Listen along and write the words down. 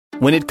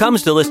When it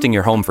comes to listing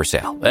your home for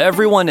sale,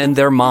 everyone and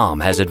their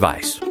mom has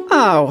advice.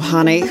 Oh,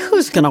 honey,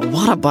 who's gonna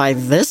want to buy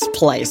this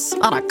place?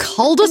 On a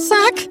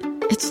cul-de-sac?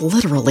 It's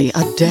literally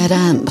a dead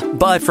end.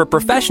 But for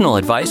professional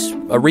advice,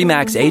 a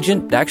RE/MAX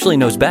agent actually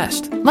knows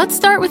best. Let's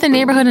start with a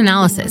neighborhood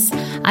analysis.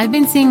 I've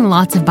been seeing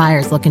lots of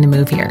buyers looking to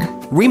move here.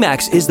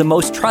 RE/MAX is the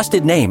most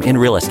trusted name in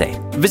real estate.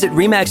 Visit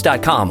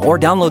RE/MAX.com or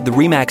download the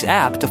RE/MAX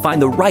app to find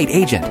the right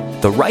agent.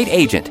 The right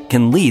agent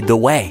can lead the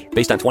way.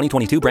 Based on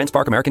 2022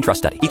 BrandSpark American Trust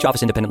Study. Each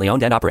office independently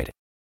owned and operated.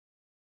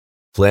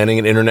 Planning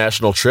an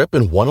international trip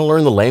and want to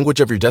learn the language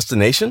of your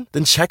destination?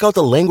 Then check out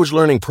the language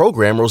learning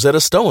program Rosetta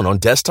Stone on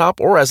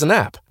desktop or as an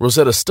app.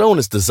 Rosetta Stone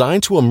is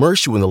designed to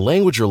immerse you in the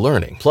language you're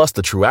learning. Plus,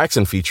 the True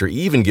Accent feature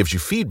even gives you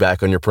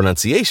feedback on your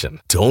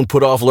pronunciation. Don't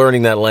put off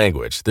learning that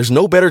language. There's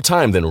no better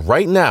time than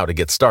right now to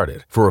get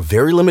started. For a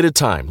very limited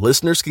time,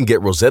 listeners can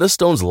get Rosetta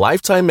Stone's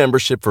lifetime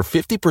membership for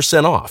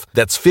 50% off.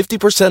 That's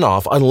 50%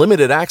 off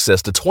unlimited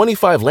access to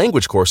 25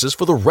 language courses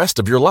for the rest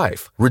of your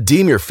life.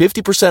 Redeem your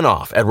 50%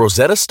 off at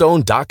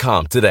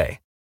rosettastone.com today.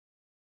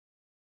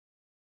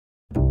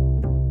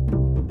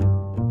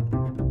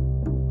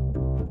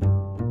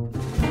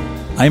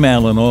 I'm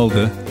Alan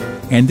Alda,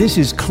 and this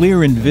is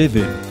Clear and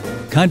Vivid,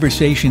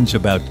 conversations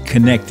about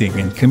connecting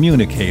and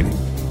communicating.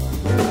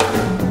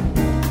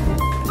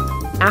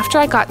 After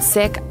I got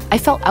sick, I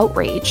felt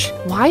outrage.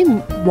 Why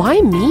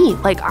me?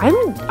 Like,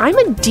 I'm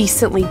a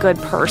decently good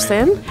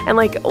person, and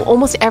like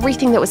almost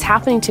everything that was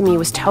happening to me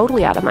was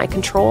totally out of my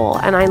control,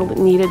 and I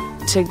needed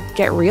to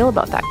get real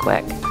about that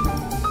quick.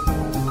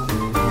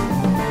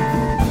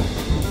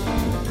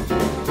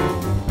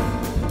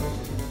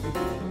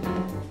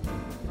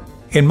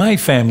 In my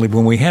family,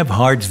 when we have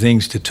hard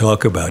things to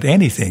talk about,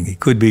 anything, it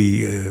could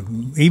be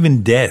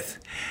even death,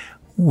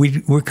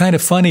 we're kind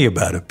of funny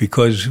about it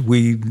because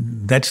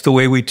that's the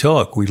way we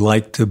talk. We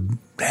like to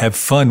have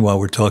fun while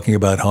we're talking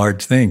about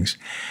hard things.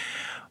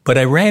 But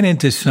I ran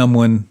into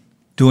someone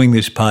doing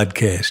this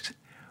podcast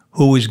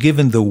who was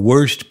given the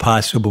worst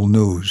possible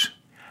news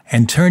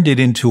and turned it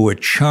into a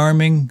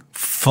charming,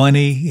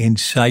 funny,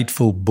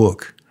 insightful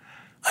book.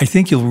 I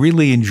think you'll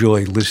really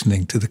enjoy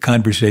listening to the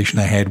conversation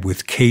I had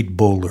with Kate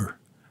Bowler.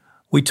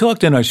 We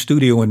talked in our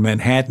studio in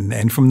Manhattan,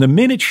 and from the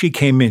minute she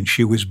came in,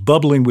 she was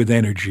bubbling with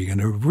energy and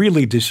a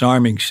really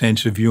disarming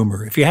sense of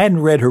humor. If you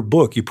hadn't read her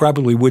book, you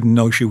probably wouldn't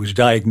know she was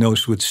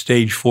diagnosed with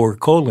stage 4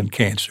 colon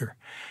cancer.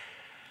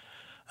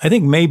 I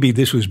think maybe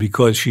this was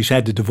because she's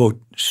had to devote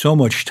so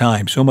much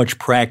time, so much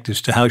practice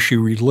to how she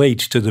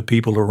relates to the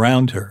people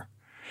around her.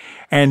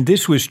 And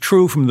this was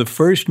true from the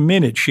first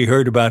minute she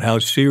heard about how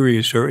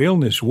serious her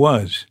illness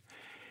was.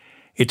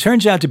 It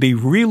turns out to be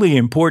really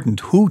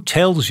important who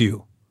tells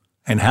you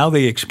and how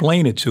they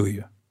explain it to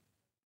you.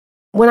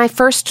 When I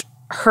first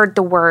heard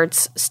the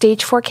words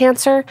stage 4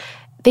 cancer,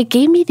 they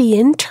gave me the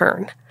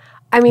intern.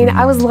 I mean,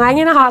 I was lying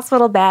in a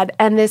hospital bed,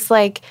 and this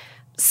like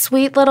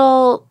sweet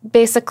little,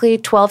 basically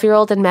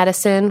 12-year-old in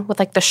medicine with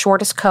like the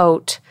shortest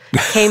coat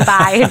came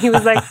by, and he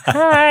was like,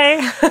 hi.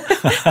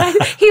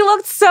 He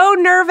looked so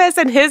nervous,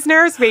 and his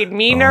nerves made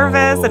me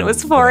nervous, and it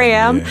was 4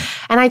 a.m. Yeah.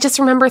 And I just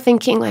remember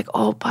thinking like,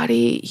 oh,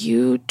 buddy,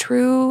 you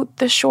drew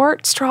the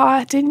short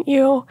straw, didn't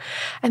you?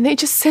 And they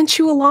just sent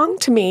you along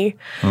to me.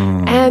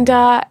 And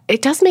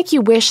it does make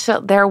you wish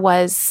that there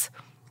was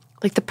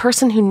like the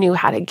person who knew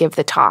how to give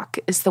the talk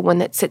is the one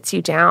that sits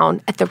you down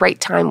at the right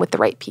time with the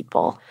right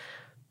people.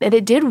 And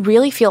it did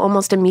really feel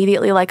almost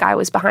immediately like I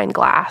was behind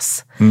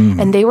glass.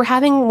 And they were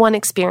having one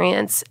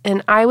experience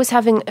and I was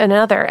having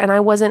another, and I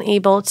wasn't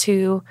able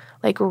to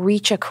like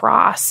reach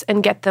across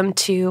and get them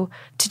to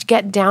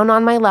get down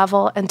on my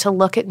level and to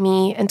look at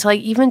me and to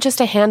like even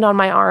just a hand on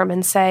my arm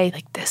and say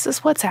like, this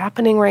is what's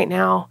happening right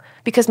now.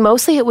 Because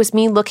mostly it was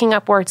me looking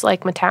up words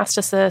like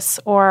metastasis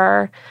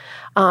or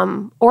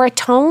a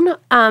tone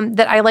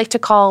that I like to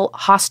call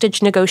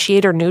hostage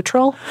negotiator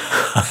neutral,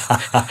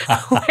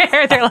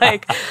 where they're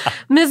like,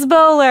 Ms.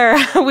 Bowler,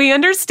 we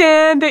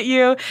understand that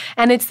you,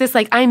 and it's this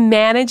like, I'm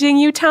managing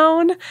you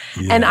tone,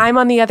 and I'm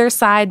on the other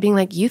side being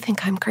like, you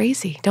think I'm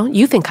crazy, don't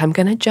you think I'm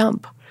going to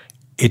jump?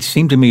 It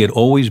seemed to me it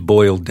always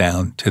boiled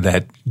down to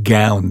that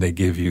gown they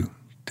give you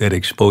that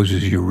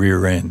exposes your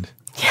rear end.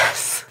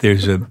 Yes.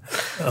 There's a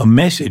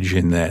message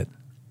in that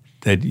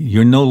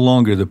you're no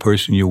longer the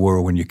person you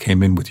were when you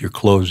came in with your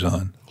clothes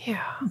on.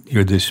 Yeah.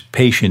 You're this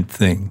patient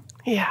thing.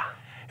 Yeah.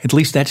 At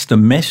least that's the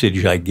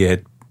message I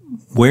get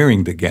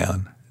wearing the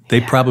gown. They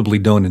probably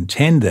don't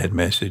intend that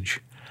message,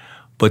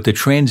 but the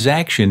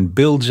transaction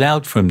builds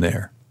out from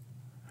there.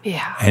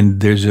 Yeah. And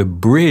there's a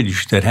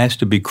bridge that has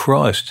to be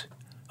crossed.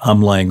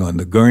 I'm lying on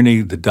the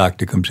gurney. The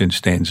doctor comes in,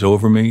 stands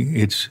over me.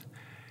 It's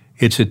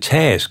a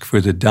task for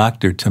the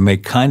doctor to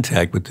make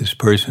contact with this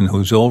person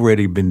who's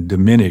already been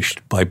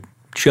diminished by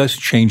just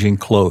changing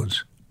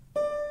clothes.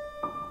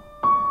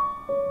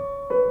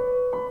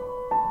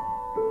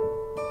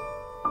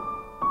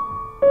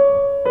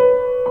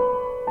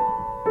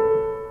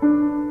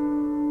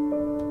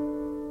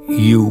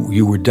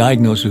 You were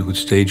diagnosed with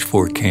stage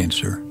 4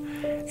 cancer,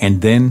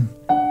 and then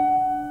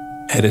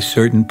at a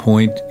certain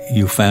point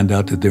you found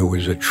out that there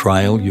was a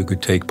trial you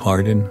could take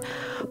part in?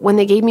 when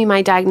they gave me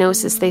my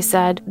diagnosis, they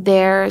said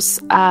there's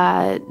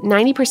a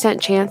 90%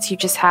 chance you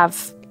just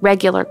have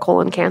regular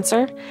colon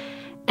cancer.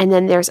 And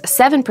then there's a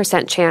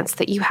 7% chance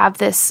that you have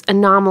this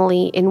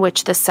anomaly in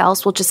which the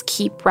cells will just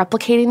keep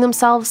replicating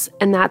themselves,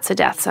 and that's a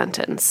death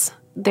sentence.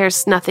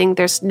 There's no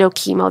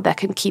chemo that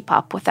can keep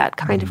up with that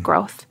kind of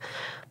growth.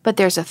 But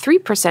there's a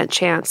 3%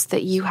 chance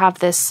that you have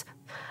this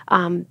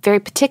very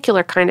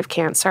particular kind of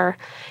cancer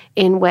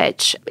in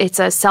which it's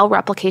a cell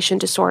replication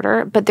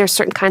disorder, but there's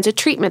certain kinds of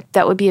treatment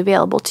that would be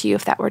available to you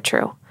if that were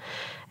true.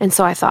 And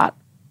so I thought,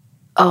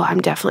 oh, I'm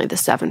definitely the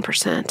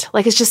 7%.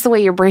 Like, it's just the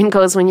way your brain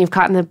goes when you've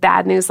gotten the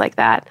bad news like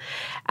that.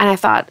 And I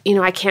thought,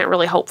 I can't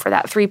really hope for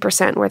that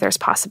 3% where there's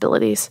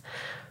possibilities.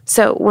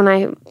 So when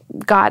I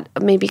got,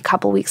 maybe a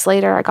couple weeks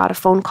later, I got a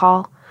phone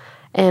call,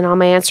 and on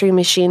my answering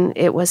machine,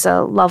 it was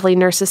a lovely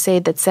nurse's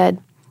aide that said,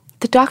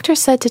 "The doctor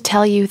said to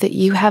tell you that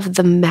you have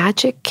the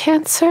magic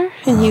cancer,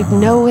 and you'd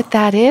know what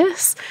that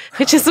is,"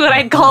 which is what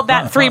I called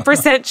that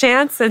 3%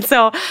 chance. And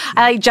so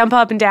I jump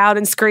up and down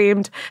and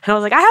screamed, and I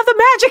was like, "I have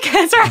the magic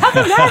cancer! I have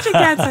the magic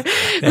cancer!"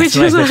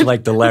 That's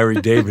like the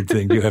Larry David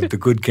thing. You have the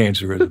good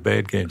cancer or the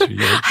bad cancer.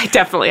 I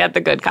definitely had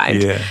the good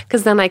kind,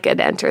 because then I could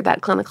enter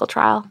that clinical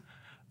trial.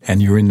 And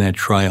you're in that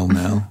trial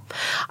now?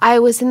 I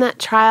was in that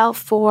trial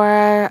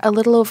for a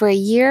little over a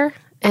year.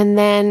 And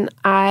then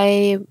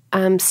I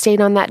stayed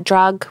on that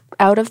drug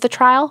out of the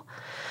trial,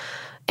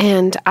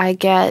 and I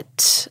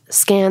get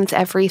scans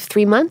every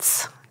 3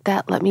 months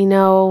that let me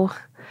know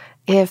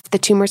if the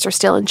tumors are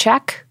still in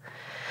check.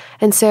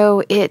 And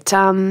so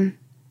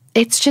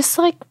it's just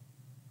like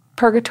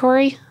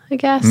purgatory, I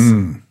guess.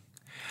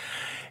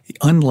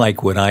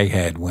 Unlike what I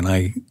had when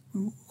I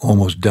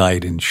almost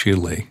died in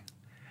Chile,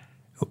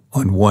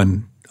 on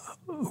one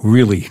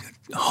really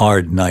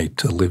hard night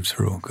to live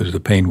through, because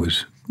the pain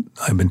was,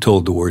 I've been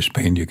told, the worst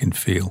pain you can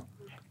feel.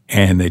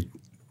 And they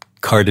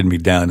carted me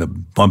down a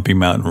bumpy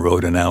mountain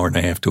road an hour and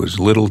a half to this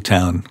little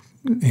town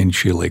in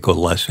Chile called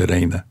La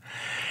Serena.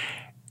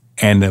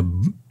 And a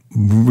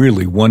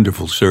really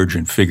wonderful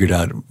surgeon figured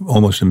out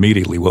almost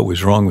immediately what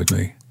was wrong with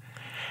me.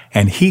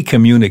 And he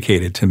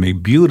communicated to me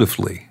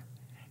beautifully.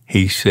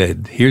 He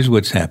said, "Here's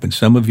what's happened.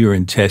 Some of your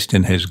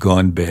intestine has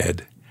gone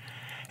bad,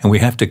 and we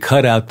have to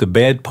cut out the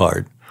bad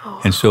part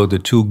and sew the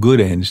two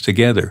good ends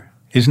together."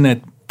 Isn't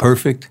that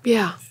perfect?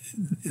 Yeah.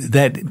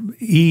 That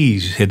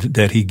ease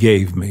that he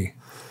gave me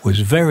was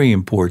very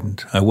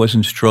important. I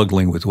wasn't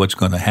struggling with what's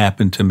going to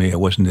happen to me. I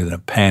wasn't in a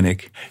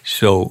panic.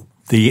 So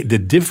the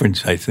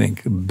difference, I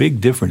think, a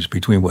big difference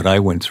between what I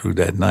went through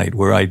that night,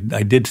 where I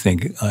did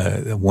think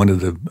one of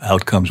the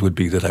outcomes would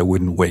be that I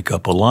wouldn't wake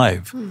up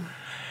alive.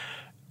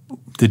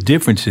 The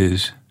difference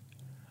is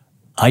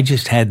I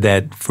just had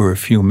that for a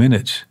few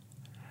minutes.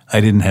 I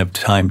didn't have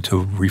time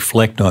to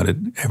reflect on it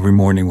every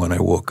morning when I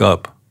woke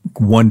up,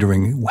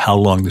 wondering how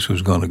long this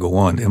was going to go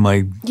on. Am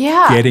I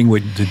getting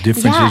what the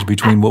differences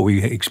between what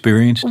we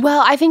experienced?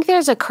 Well, I think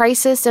there's a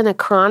crisis and a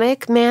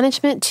chronic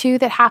management, too,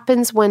 that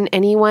happens when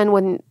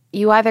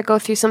you either go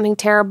through something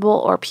terrible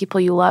or people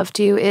you love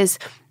do, is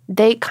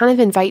they kind of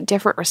invite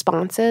different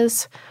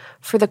responses.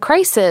 For the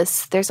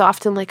crisis, there's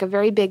often like a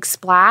very big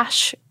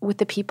splash with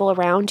the people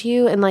around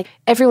you, and like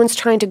everyone's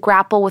trying to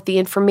grapple with the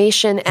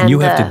information. And you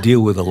have to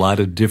deal with a lot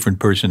of different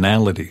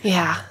personalities.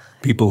 Yeah.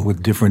 People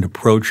with different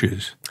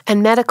approaches.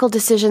 And medical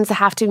decisions that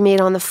have to be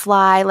made on the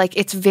fly. Like,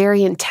 it's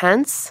very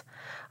intense.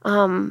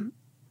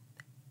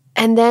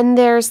 And then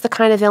there's the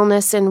kind of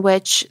illness in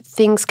which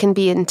things can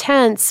be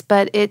intense,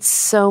 but it's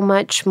so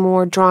much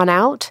more drawn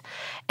out.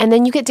 And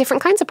then you get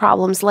different kinds of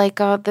problems, like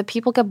the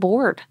people get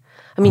bored.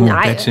 I mean,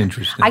 that's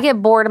interesting. I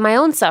get bored of my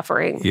own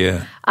suffering.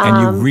 Yeah. And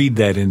you read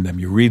that in them.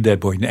 You read that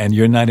boy, and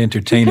you're not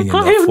entertaining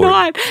enough I'm for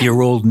not. it.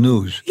 You're old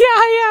news. Yeah,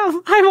 I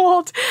am. I'm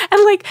old.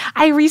 And like,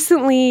 I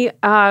recently,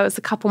 it was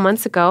a couple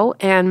months ago,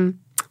 and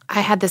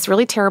I had this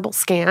really terrible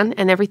scan,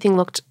 and everything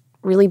looked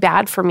really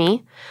bad for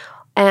me.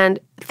 And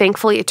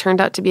thankfully, it turned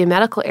out to be a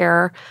medical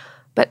error.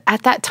 But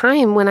at that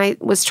time, when I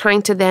was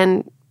trying to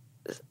then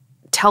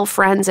tell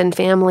friends and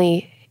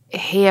family,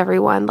 hey,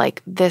 everyone,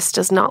 like, this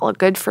does not look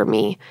good for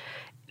me,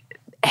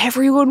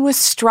 everyone was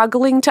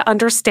struggling to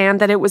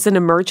understand that it was an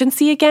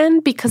emergency again,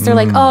 because they're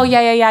like, oh,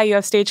 yeah, you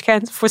have stage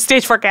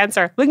 4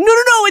 cancer. Like, no,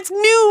 it's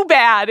new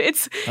bad.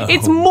 It's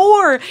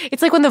more.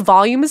 It's like when the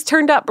volume is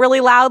turned up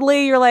really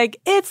loudly, you're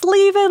like, it's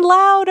leaving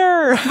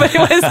louder. But it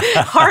was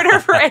harder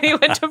for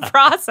anyone to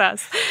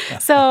process.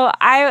 So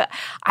I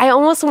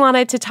almost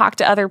wanted to talk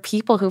to other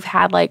people who've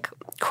had like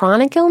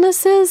chronic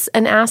illnesses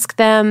and ask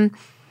them,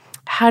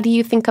 how do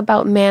you think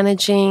about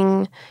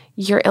managing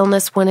your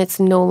illness when it's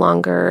no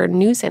longer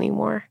news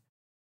anymore?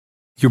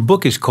 Your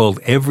book is called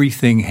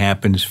Everything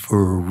Happens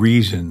for a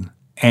Reason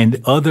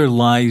and Other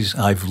Lies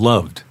I've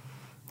Loved.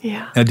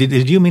 Yeah. Now,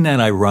 did you mean that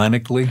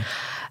ironically?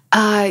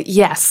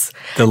 Yes.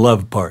 The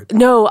love part.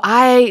 No,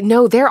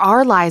 there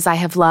are lies I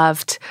have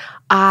loved.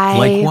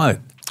 Like what?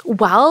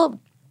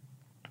 Well,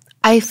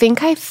 I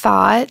think I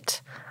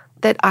thought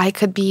that I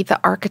could be the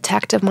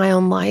architect of my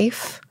own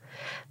life,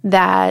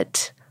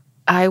 that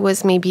I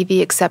was maybe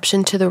the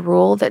exception to the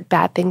rule, that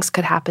bad things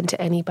could happen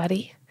to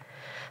anybody.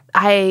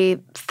 I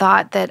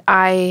thought that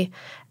I,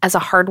 as a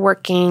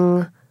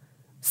hardworking,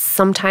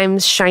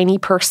 sometimes shiny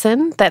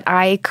person, that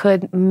I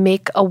could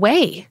make a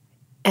way.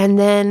 And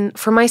then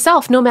for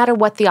myself, no matter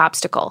what the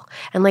obstacle.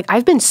 And like,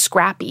 I've been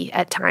scrappy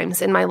at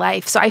times in my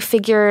life. So I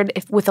figured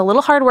if with a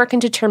little hard work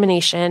and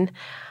determination,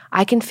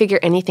 I can figure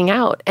anything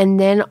out. And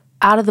then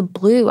out of the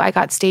blue, I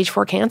got stage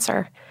 4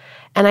 cancer.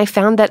 And I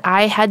found that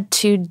I had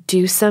to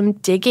do some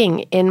digging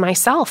in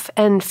myself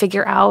and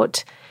figure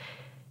out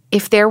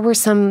if there were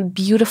some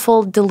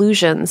beautiful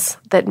delusions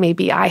that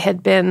maybe I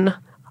had been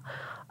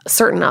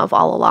certain of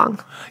all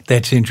along.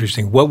 That's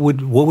interesting. What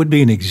would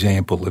be an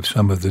example of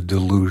some of the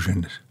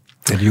delusions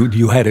that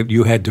you had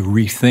to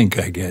rethink,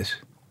 I guess?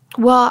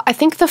 Well, I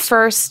think the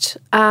first,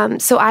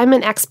 so I'm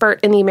an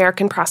expert in the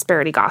American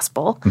Prosperity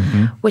Gospel,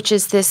 which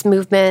is this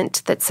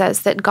movement that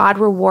says that God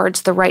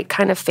rewards the right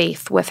kind of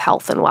faith with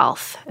health and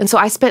wealth. And so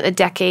I spent a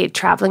decade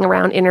traveling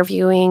around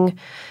interviewing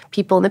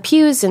people in the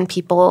pews and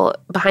people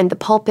behind the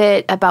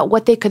pulpit about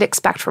what they could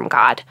expect from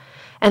God.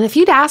 And if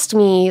you'd asked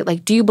me,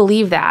 like, do you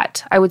believe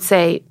that? I would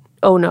say,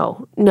 oh,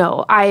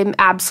 no, I'm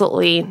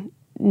absolutely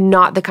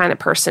not the kind of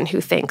person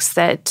who thinks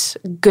that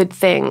good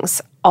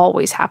things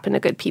always happen to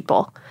good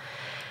people.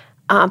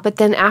 But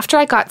then after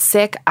I got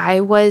sick,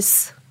 I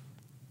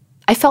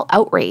felt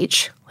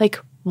outrage. Like,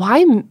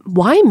 why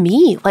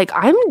me? Like,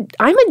 I'm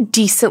a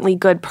decently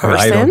good person.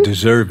 I don't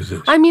deserve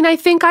this. I mean, I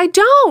think I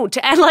don't.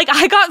 And like,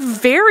 I got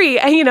very,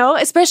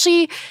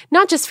 especially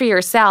not just for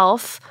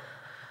yourself,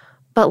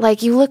 but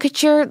like, you look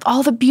at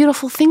all the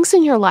beautiful things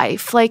in your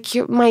life, like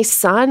my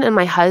son and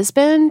my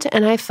husband.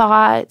 And I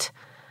thought,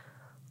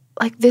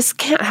 like, this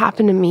can't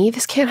happen to me.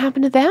 This can't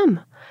happen to them.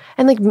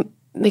 And like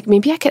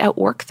maybe I could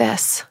outwork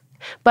this.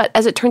 But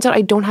as it turns out,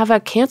 I don't have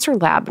a cancer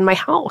lab in my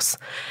house.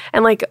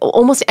 And like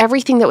almost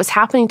everything that was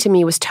happening to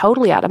me was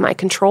totally out of my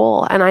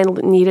control. And I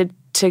needed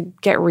to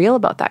get real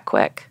about that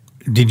quick.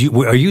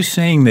 Are you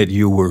saying that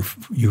you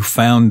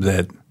found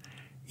that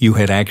you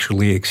had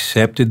actually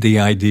accepted the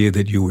idea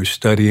that you were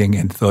studying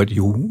and thought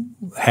you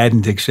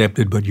hadn't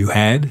accepted, but you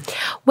had?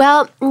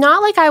 Well,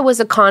 not like I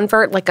was a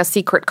convert, like a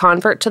secret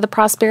convert to the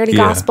prosperity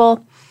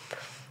gospel.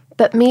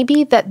 But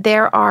maybe that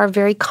there are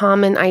very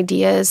common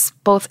ideas,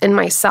 both in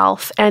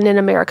myself and in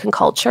American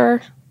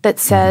culture, that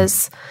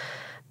says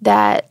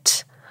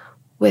that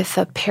with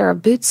a pair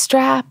of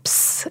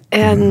bootstraps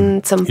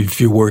and some...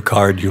 If you work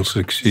hard, you'll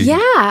succeed. Yeah,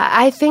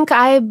 I think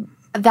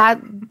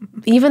that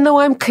even though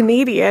I'm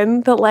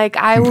Canadian, that like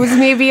I was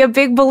maybe a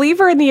big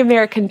believer in the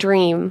American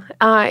dream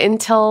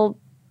until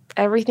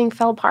everything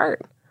fell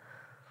apart.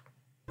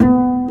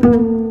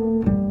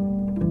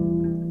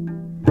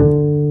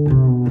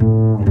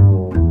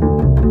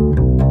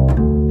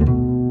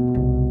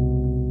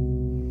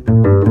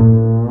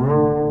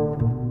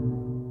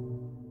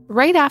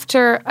 Right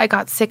after I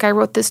got sick, I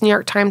wrote this New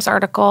York Times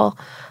article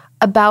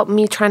about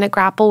me trying to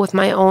grapple with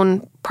my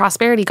own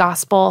prosperity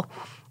gospel.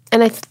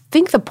 And I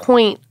think the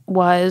point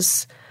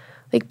was,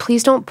 like,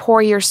 please don't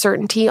pour your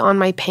certainty on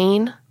my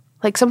pain.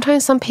 Like,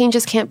 sometimes some pain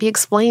just can't be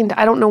explained.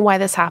 I don't know why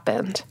this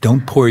happened.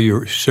 Don't pour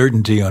your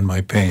certainty on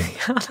my pain.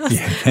 That's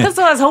what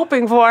I was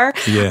hoping for.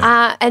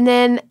 Yeah. And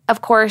then,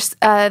 of course,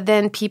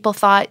 then people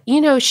thought,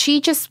 what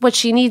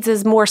she needs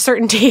is more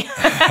certainty. So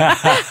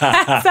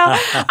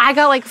I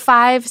got like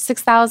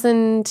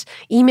 6,000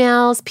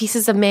 emails,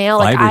 pieces of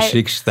mail. 5,000 or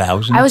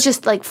 6,000? I was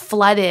just like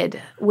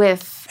flooded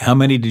with... How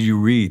many did you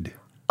read?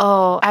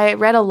 Oh, I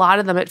read a lot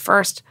of them at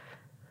first,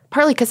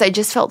 partly because I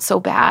just felt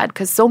so bad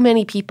because so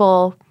many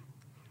people...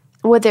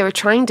 What they were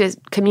trying to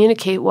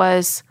communicate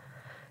was,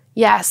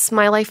 yes,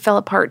 my life fell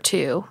apart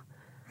too.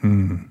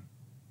 And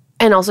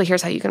also,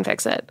 here's how you can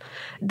fix it.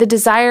 The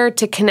desire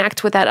to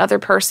connect with that other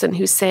person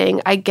who's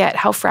saying, I get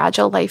how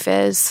fragile life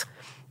is.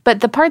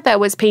 But the part that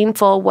was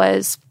painful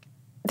was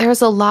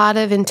there's a lot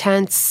of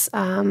intense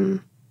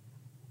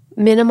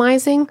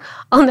minimizing.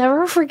 I'll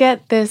never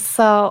forget this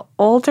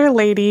older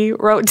lady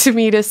wrote to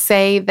me to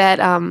say that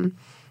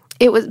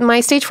my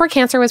stage 4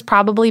 cancer was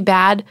probably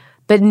bad,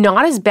 but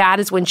not as bad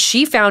as when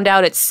she found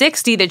out at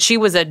 60 that she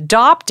was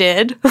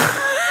adopted.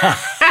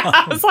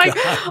 I was like,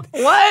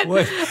 what?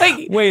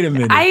 Like, wait a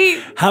minute.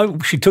 How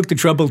she took the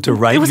trouble to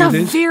write you this? It was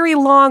a very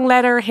long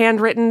letter,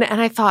 handwritten,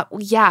 and I thought, well,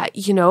 yeah,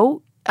 it's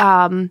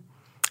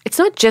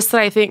not just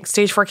that I think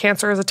stage 4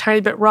 cancer is a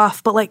tiny bit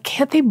rough, but like,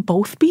 can't they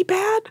both be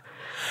bad?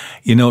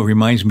 It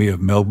reminds me of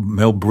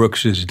Mel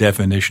Brooks's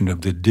definition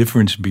of the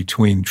difference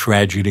between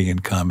tragedy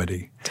and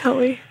comedy. Tell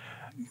me.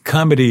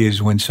 Comedy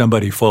is when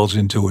somebody falls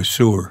into a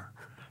sewer.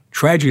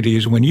 Tragedy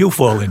is when you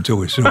fall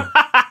into a sewer.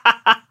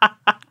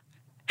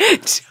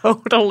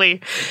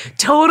 Totally.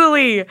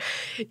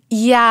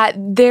 Yeah,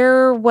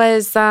 there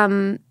was,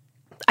 I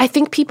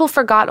think people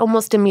forgot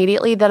almost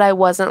immediately that I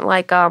wasn't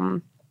like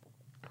a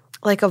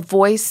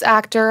voice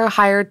actor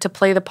hired to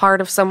play the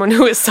part of someone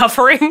who is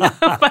suffering.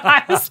 But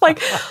I was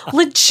like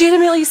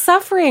legitimately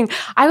suffering.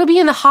 I would be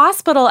in the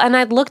hospital and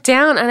I'd look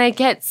down and I'd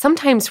get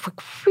sometimes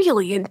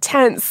really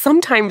intense,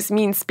 sometimes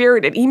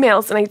mean-spirited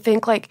emails. And I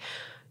think like,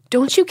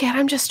 don't you get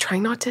I'm just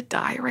trying not to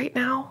die right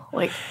now?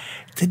 Like,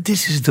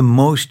 this is the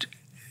most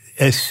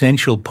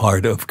essential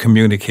part of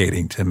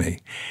communicating to me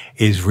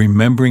is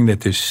remembering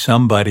that there's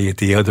somebody at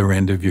the other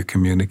end of your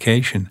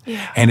communication.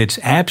 Yeah. And it's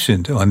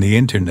absent on the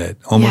internet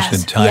almost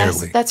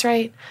entirely. Yes, that's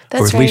right.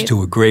 That's or at right. least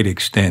to a great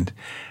extent.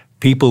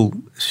 People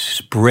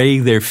spray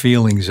their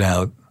feelings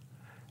out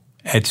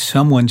at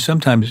someone,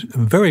 sometimes,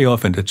 very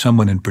often at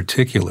someone in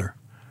particular.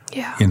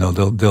 Yeah. You know,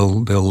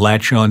 they'll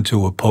latch on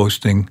to a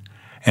posting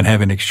and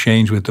have an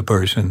exchange with the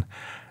person.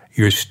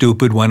 You're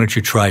stupid. Why don't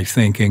you try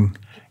thinking?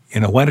 You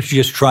know, why don't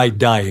you just try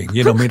dying?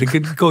 You know, I mean,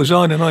 it goes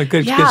on and on. It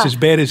gets as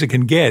bad as it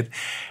can get.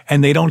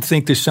 And they don't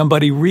think there's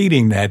somebody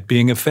reading that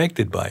being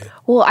affected by it.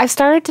 Well, I've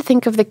started to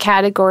think of the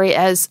category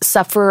as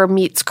sufferer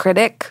meets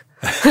critic.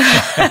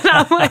 And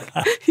I'm like,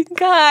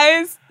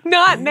 guys,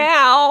 not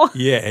now.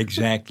 Yeah,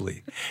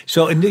 exactly.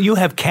 So and you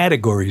have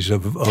categories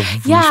of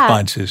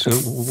responses. So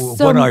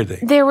what are they?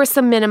 There was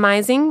some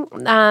minimizing.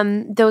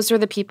 Those were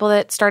the people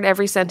that start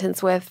every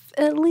sentence with,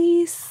 at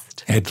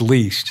least. At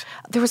least.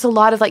 There was a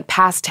lot of like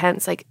past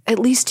tense, like, at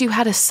least you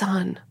had a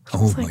son.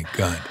 Oh, my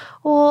God.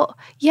 Well,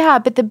 yeah,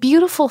 but the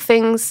beautiful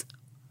things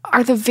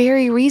are the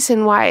very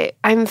reason why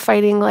I'm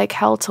fighting like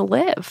hell to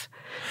live.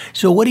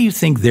 So what do you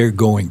think they're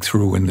going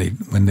through when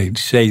they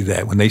say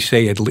that? When they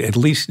say at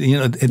least, you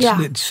know,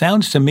 it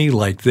sounds to me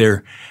like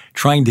they're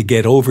trying to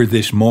get over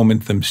this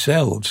moment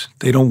themselves.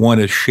 They don't want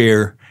to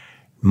share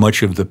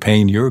much of the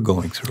pain you're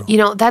going through. You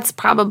know, that's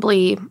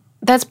probably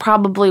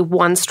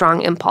one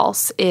strong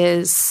impulse,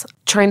 is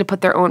trying to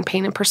put their own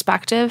pain in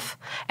perspective,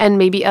 and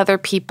maybe other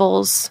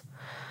people's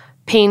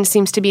pain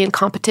seems to be in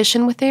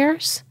competition with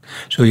theirs.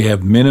 So you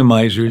have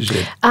minimizers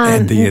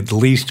and the at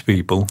least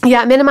people.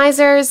 Yeah,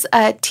 minimizers,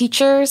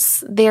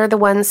 teachers, they're the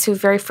ones who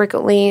very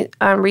frequently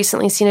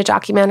recently seen a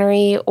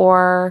documentary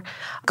or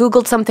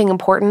Googled something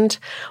important.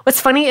 What's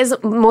funny is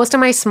most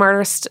of my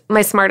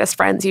smartest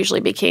friends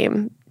usually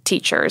became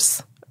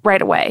teachers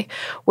right away,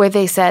 where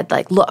they said,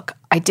 like, look,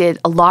 I did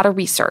a lot of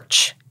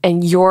research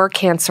and your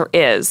cancer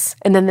is,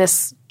 and then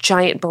this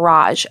giant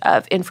barrage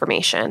of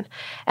information.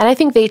 And I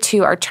think they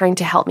too are trying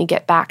to help me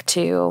get back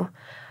to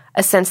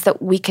a sense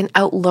that we can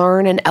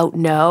outlearn and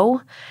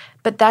outknow.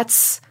 But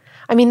that's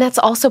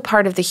also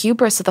part of the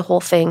hubris of the whole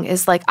thing,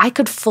 is like, I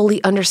could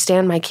fully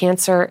understand my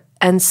cancer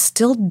and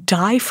still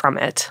die from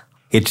it.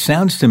 It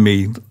sounds to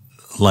me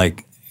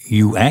like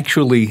you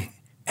actually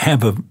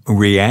have a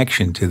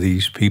reaction to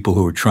these people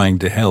who are trying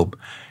to help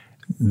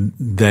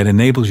that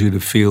enables you to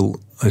feel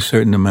a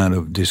certain amount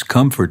of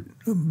discomfort,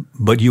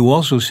 but you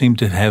also seem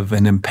to have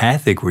an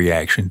empathic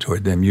reaction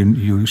toward them.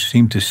 You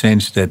seem to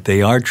sense that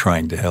they are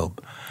trying to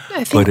help.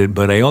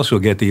 But I also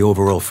get the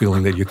overall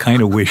feeling that you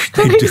kind of wish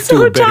they'd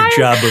do a better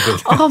job of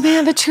it. Oh,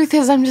 man, the truth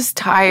is I'm just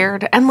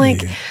tired. And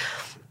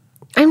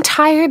I'm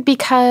tired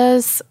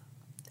because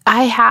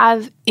I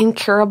have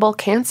incurable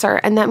cancer,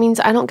 and that means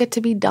I don't get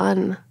to be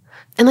done.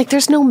 And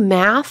there's no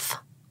math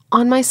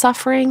on my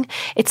suffering.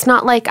 It's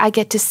not like I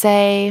get to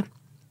say,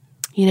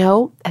 you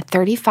know, at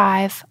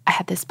 35, I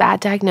had this bad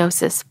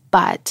diagnosis,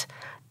 but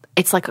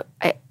it's like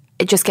I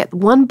just get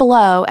one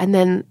blow, and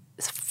then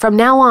from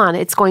now on,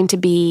 it's going to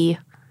be,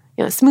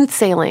 you know, smooth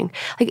sailing.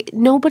 Like,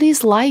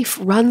 nobody's life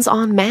runs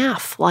on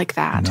math like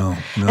that. No.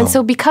 And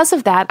so because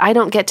of that, I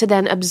don't get to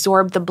then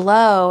absorb the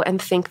blow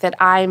and think that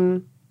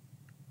I'm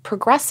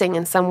progressing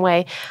in some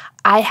way.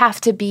 I have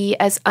to be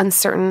as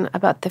uncertain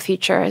about the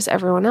future as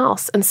everyone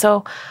else. And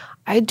so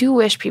I do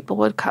wish people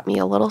would cut me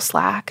a little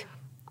slack.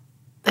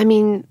 I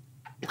mean,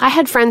 I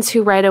had friends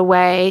who right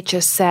away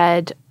just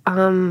said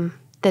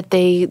that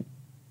they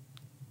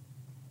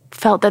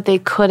felt that they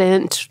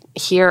couldn't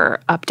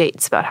hear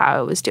updates about how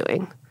I was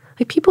doing.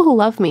 Like, people who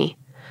love me.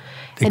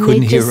 They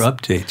couldn't hear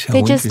updates.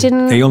 They just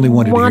didn't. They only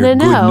wanted to hear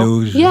know. Good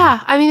news.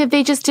 Yeah, I mean,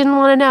 they just didn't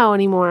want to know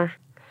anymore,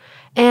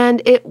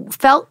 and it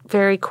felt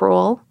very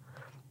cruel.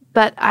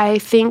 But I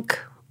think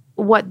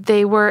what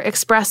they were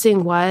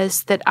expressing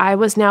was that I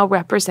was now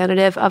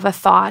representative of a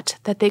thought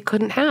that they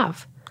couldn't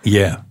have.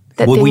 Yeah.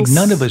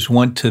 None of us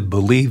want to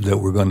believe that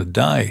we're going to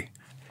die.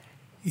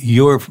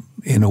 You're,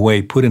 in a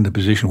way, put in a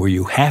position where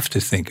you have to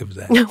think of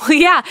that. Well,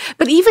 yeah,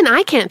 but even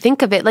I can't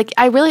think of it. Like,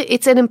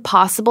 it's an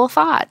impossible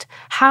thought.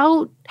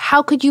 How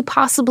could you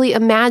possibly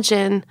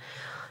imagine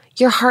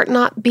your heart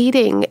not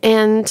beating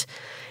and,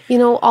 you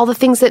know, all the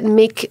things that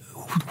make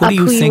What do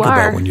you think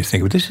about when you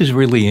think about this? Is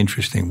really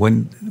interesting.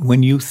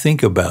 When you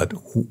think about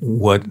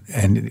what,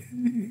 and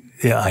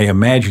I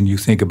imagine you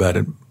think about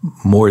it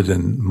more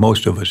than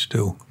most of us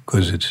do,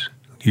 because it's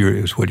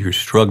what you're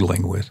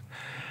struggling with.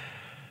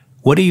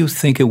 What do you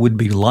think it would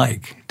be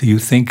like? Do you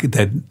think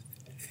that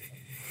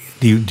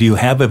do you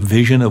have a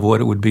vision of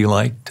what it would be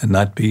like to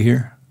not be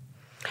here?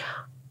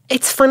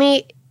 It's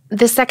funny.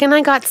 The second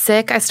I got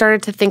sick, I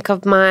started to think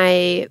of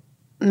my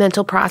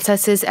mental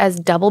processes as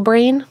double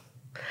brain.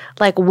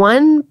 Like,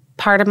 one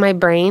part of my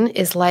brain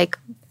is like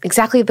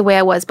exactly the way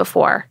I was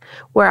before,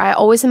 where I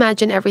always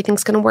imagine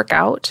everything's going to work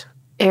out,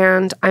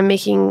 and I'm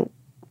making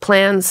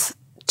plans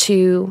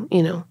to,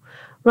 you know,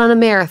 run a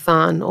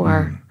marathon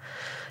or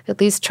at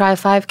least try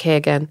 5K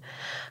again.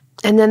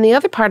 And then the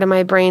other part of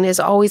my brain is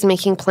always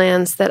making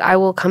plans that I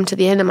will come to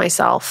the end of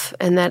myself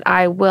and that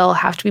I will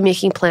have to be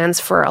making plans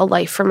for a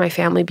life for my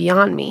family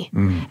beyond me.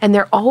 And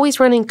they're always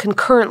running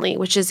concurrently,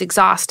 which is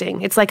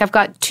exhausting. It's like I've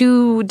got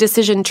 2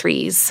 decision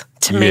trees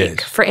to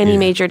make for any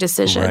major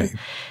decision.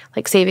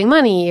 Like saving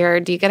money,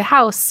 or do you get a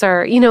house,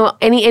 or,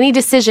 any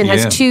decision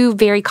has 2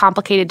 very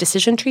complicated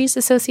decision trees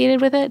associated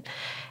with it.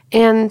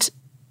 And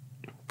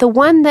the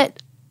one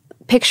that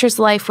pictures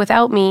life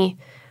without me,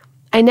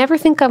 I never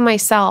think of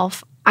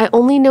myself. I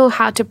only know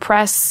how to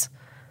press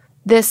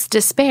this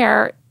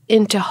despair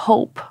into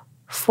hope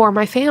for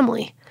my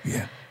family.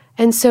 Yeah.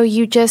 And so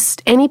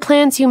any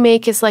plans you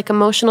make is like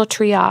emotional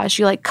triage.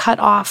 You like cut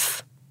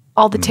off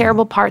all the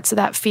terrible parts of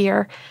that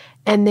fear,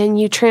 and then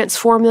you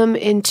transform them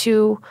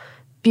into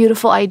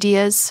beautiful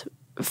ideas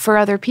for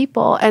other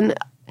people. And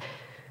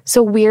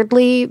so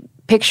weirdly,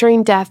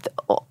 picturing death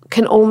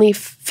can only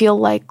feel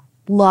like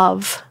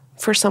love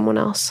for someone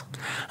else.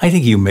 I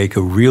think you make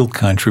a real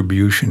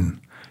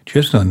contribution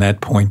just on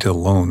that point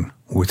alone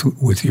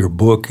with your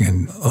book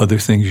and other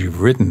things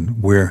you've written,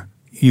 where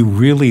you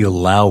really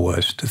allow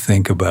us to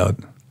think about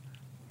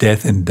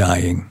death and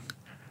dying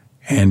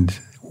and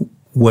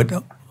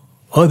what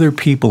other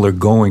people are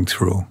going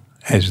through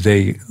as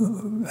they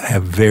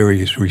have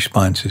various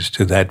responses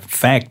to that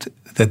fact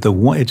that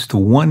it's the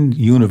one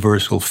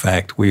universal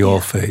fact we all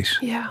face.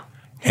 Yeah.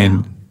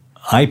 And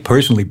I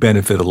personally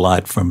benefit a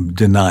lot from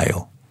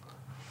denial.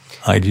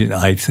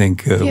 I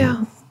think,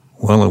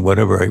 well,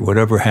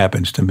 whatever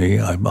happens to me,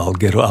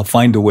 I'll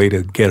find a way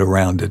to get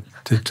around it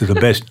to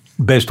the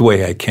best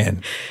way I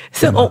can.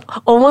 So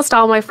almost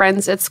all my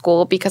friends at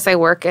school, because I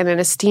work in an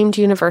esteemed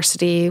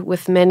university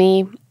with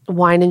many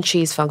wine and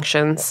cheese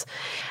functions,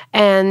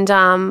 and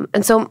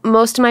so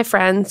most of my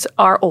friends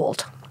are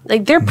old.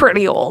 Like, they're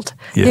pretty old.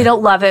 Yeah. They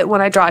don't love it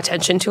when I draw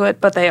attention to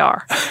it, but they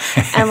are.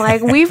 And,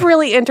 like, we've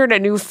really entered a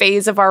new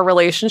phase of our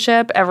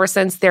relationship ever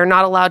since they're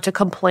not allowed to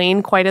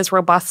complain quite as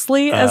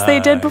robustly as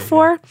they did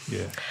before.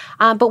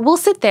 Yeah. But we'll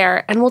sit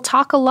there and we'll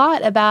talk a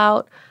lot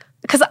about,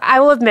 because I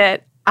will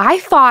admit, I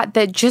thought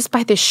that just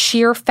by the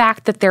sheer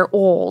fact that they're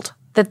old,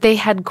 that they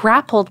had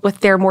grappled with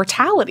their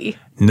mortality.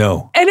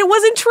 No. And it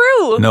wasn't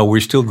true. No,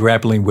 we're still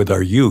grappling with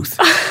our youth,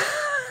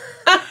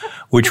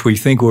 which we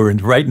think we're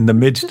right in the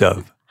midst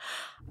of.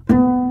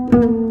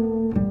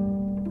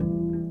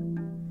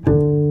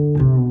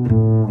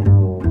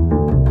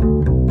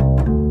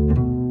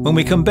 When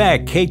we come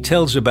back, Kate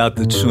tells about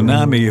the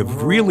tsunami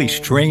of really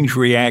strange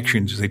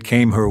reactions that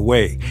came her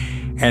way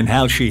and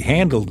how she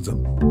handled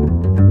them.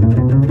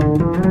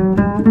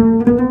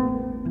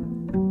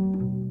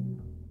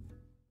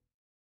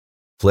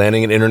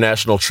 Planning an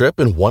international trip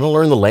and want to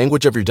learn the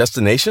language of your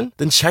destination?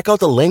 Then check out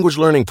the language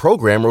learning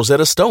program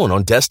Rosetta Stone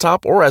on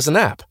desktop or as an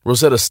app.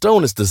 Rosetta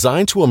Stone is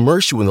designed to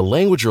immerse you in the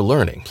language you're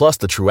learning. Plus,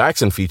 the True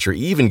Accent feature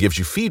even gives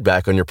you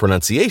feedback on your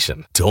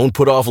pronunciation. Don't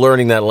put off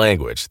learning that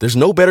language. There's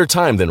no better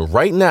time than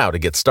right now to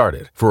get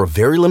started. For a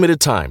very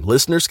limited time,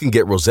 listeners can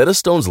get Rosetta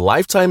Stone's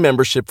lifetime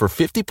membership for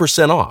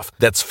 50% off.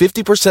 That's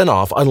 50%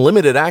 off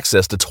unlimited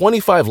access to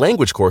 25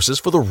 language courses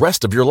for the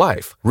rest of your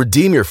life.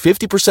 Redeem your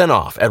 50%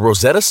 off at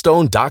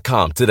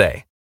rosettastone.com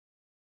today.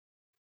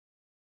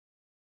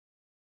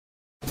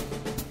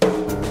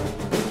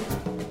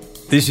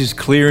 This is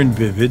Clear and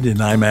Vivid, and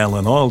I'm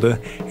Alan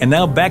Alda. And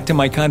now back to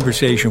my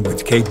conversation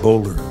with Kate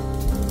Bowler.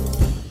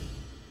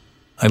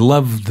 I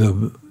love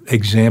the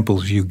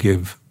examples you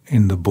give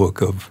in the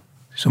book of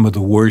some of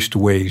the worst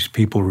ways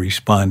people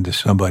respond to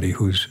somebody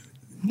who's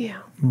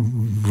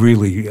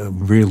really,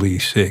 really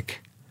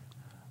sick.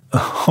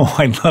 Oh,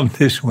 I love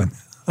this one.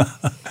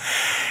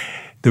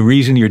 The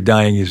reason you're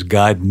dying is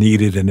God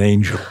needed an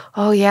angel.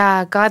 Oh,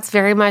 yeah. God's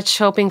very much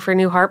hoping for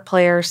new harp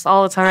players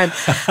all the time.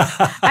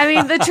 I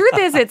mean, the truth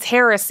is it's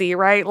heresy,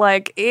 right?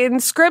 Like, in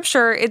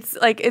Scripture,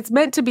 it's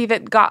meant to be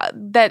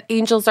that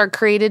angels are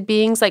created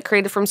beings, like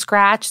created from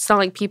scratch. It's not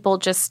like people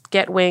just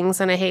get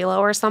wings and a halo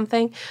or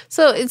something.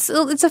 So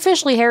it's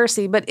officially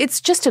heresy, but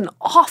it's just an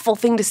awful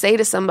thing to say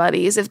to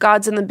somebody, is if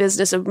God's in the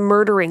business of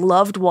murdering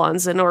loved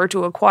ones in order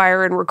to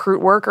acquire and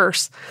recruit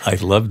workers. I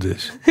love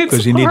this,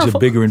 because he needs a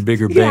bigger and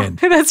bigger band.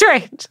 That's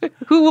right.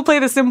 Who will play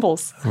the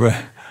cymbals?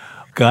 Right.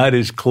 God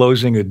is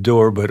closing a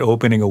door but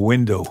opening a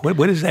window. What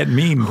does that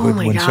mean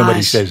when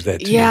somebody says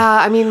that to you? Yeah,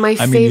 I mean, my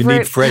favorite... you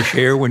need fresh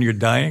air when you're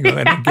dying?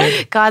 I don't get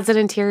it. God's an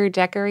interior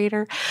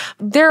decorator.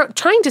 They're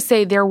trying to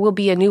say there will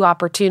be a new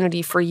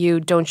opportunity for you,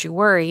 don't you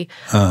worry.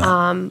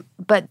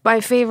 But my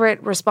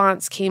favorite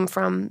response came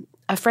from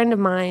a friend of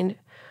mine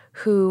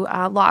who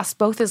lost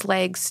both his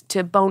legs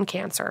to bone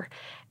cancer.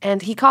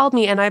 And he called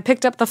me, and I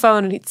picked up the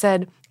phone, and he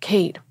said,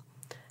 "Kate,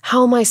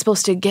 how am I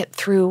supposed to get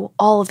through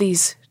all of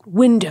these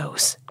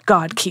windows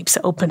God keeps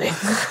opening?" And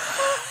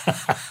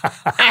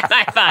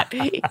I thought,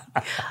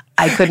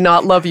 I could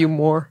not love you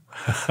more.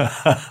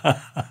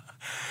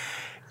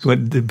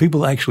 Do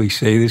people actually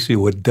say this?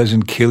 What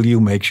doesn't kill you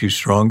makes you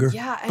stronger?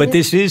 Yeah. But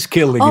this is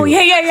killing Oh, you.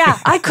 yeah.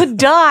 I could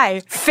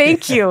die.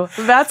 Thank you.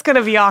 That's going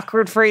to be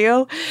awkward for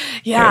you.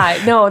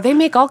 Yeah. No, they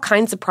make all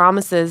kinds of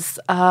promises.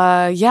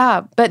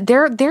 But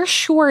they're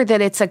sure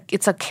that it's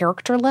a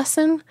character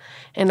lesson,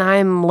 and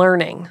I'm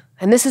learning.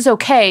 And this is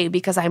okay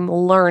because I'm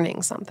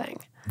learning something.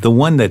 The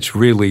one that's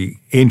really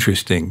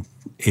interesting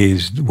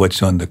is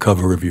what's on the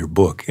cover of your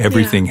book.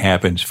 Everything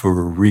happens for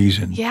a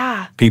reason.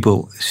 Yeah.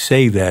 People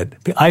say that.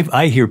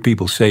 I hear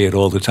people say it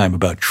all the time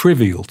about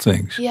trivial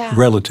things,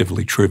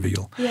 relatively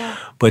trivial. Yeah.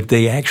 But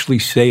they actually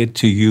say it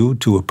to you,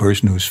 to a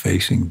person who's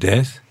facing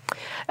death.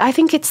 I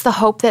think it's the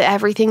hope that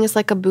everything is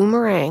like a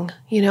boomerang.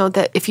 You know,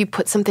 that if you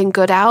put something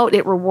good out,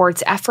 it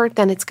rewards effort,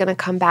 then it's going to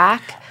come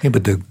back. Yeah,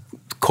 but the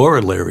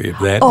corollary of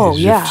that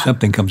is if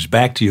something comes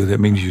back to you, that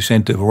means you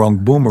sent the wrong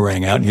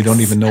boomerang out and you don't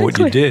even know what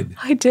you did.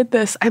 I did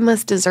this. I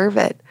must deserve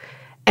it.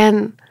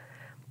 And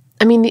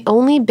I mean, the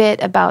only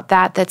bit about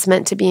that that's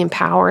meant to be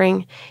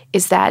empowering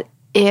is that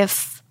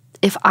if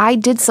I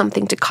did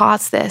something to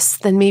cause this,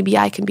 then maybe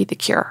I can be the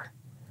cure.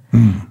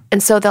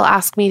 And so they'll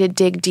ask me to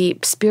dig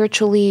deep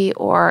spiritually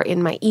or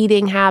in my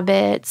eating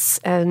habits,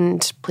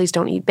 and please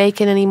don't eat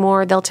bacon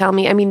anymore. They'll tell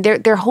me, I mean,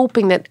 they're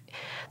hoping that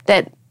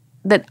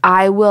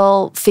I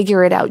will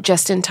figure it out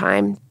just in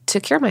time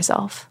to cure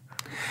myself.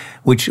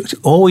 Which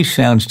always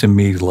sounds to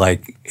me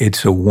like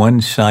it's a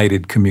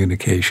one-sided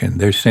communication.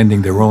 They're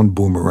sending their own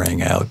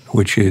boomerang out,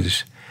 which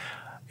is,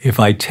 if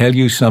I tell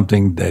you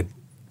something that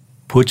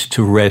puts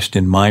to rest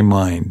in my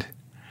mind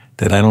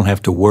that I don't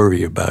have to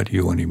worry about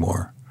you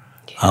anymore,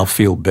 I'll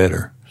feel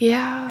better.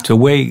 Yeah. It's a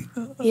way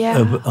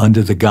of,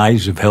 under the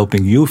guise of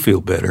helping you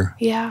feel better,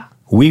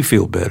 we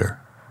feel better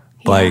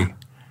by,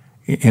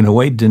 in a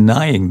way,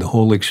 denying the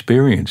whole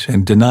experience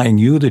and denying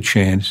you the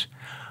chance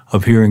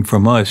of hearing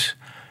from us,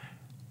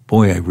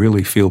 boy, I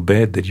really feel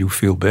bad that you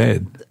feel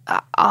bad.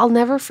 I'll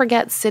never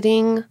forget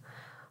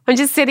I'm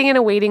just sitting in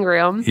a waiting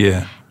room.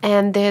 Yeah.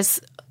 And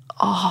this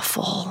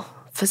awful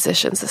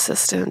physician's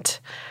assistant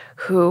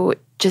who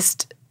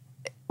just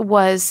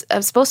was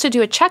supposed to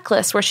do a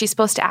checklist where she's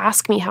supposed to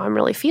ask me how I'm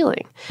really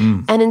feeling.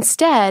 And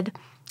instead,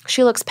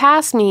 she looks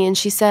past me and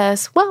she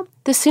says, well,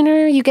 the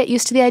sooner you get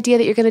used to the idea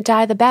that you're going to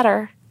die, the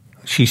better.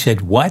 She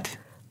said what?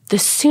 The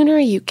sooner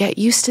you get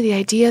used to the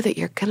idea that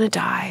you're going to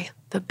die,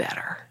 the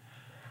better.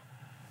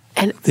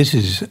 And this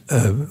is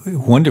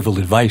wonderful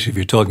advice if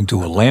you're talking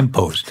to a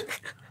lamppost.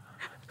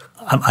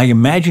 I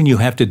imagine you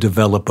have to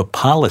develop a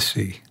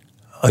policy,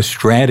 a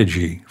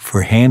strategy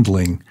for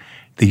handling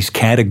these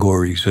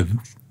categories of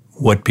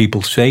what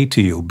people say to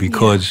you,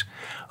 because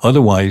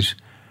otherwise,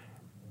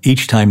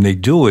 each time they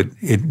do it,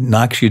 it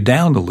knocks you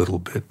down a little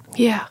bit.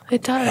 Yeah,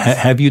 it does.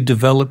 Have you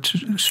developed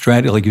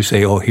strategy? Like you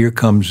say, oh, here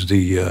comes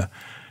the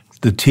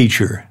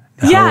teacher.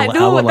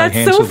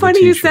 That's so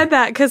funny you said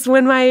that, because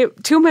when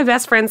two of my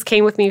best friends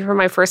came with me for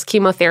my first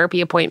chemotherapy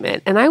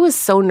appointment, and I was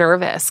so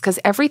nervous because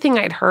everything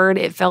I'd heard,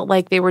 it felt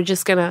like they were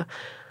just going to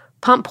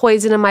pump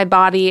poison in my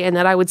body and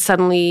that I would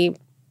suddenly,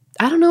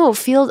 I don't know,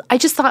 I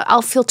just thought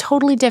I'll feel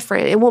totally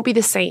different. It won't be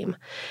the same.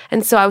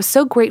 And so I was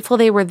so grateful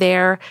they were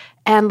there,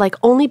 and like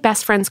only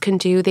best friends can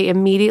do, they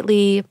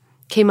immediately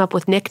came up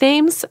with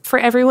nicknames for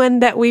everyone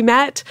that we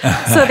met.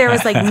 So there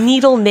was like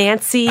Needle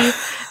Nancy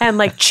and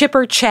like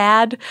Chipper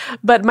Chad.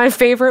 But my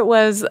favorite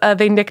was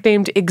they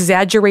nicknamed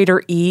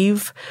Exaggerator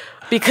Eve,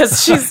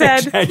 because she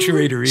said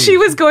she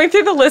was going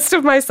through the list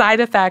of my side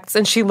effects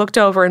and she looked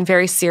over and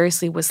very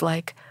seriously was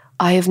like,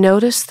 I have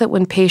noticed that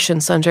when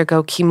patients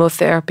undergo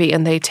chemotherapy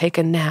and they take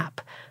a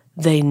nap,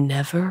 they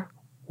never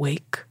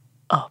wake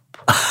up.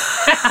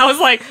 I was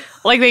like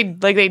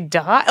they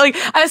die? Like,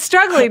 I was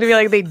struggling to be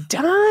like, they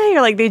die?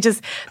 Or like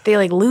they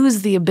like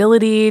lose the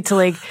ability to,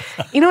 like,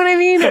 you know what I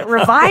mean?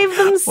 Revive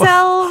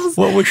themselves.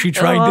 What was she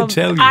trying to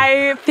tell you?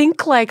 I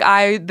think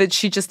that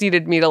she just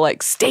needed me to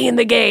like stay in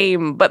the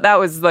game, but that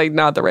was like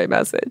not the right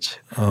message.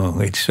 Oh,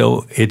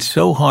 it's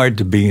so hard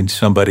to be in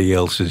somebody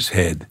else's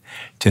head,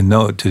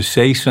 to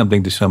say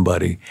something to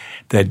somebody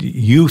that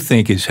you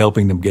think is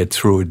helping them get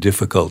through a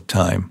difficult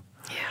time.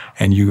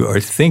 And you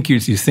think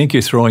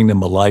you're throwing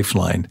them a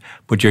lifeline,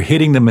 but you're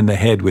hitting them in the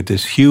head with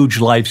this huge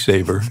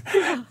lifesaver,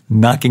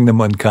 knocking them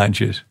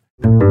unconscious.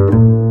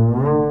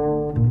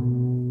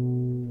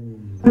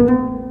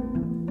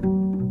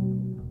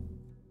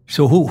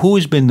 So who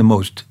has been the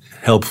most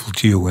helpful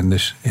to you in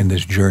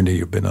this journey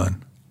you've been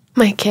on?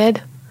 My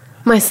kid,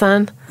 my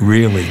son.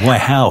 Really? Why?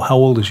 How? How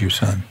old is your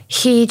son?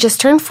 He just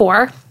turned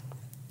 4.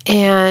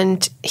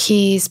 And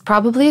he's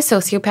probably a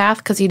sociopath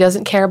because he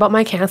doesn't care about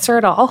my cancer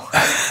at all.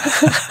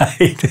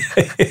 And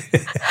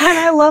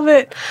I love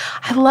it.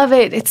 I love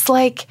it. It's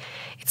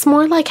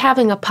more like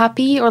having a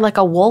puppy or like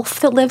a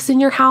wolf that lives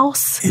in your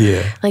house.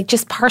 Yeah. Like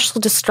just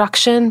partial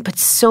destruction, but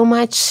so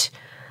much.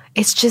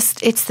 It's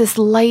this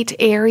light,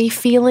 airy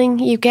feeling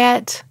you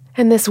get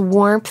and this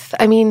warmth.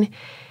 I mean,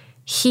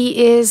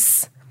 he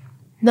is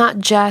not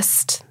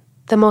just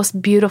the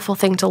most beautiful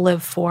thing to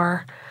live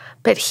for,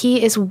 but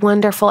he is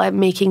wonderful at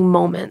making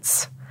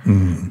moments.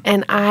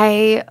 And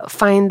I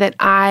find that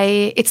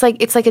it's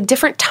like a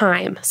different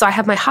time. So I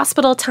have my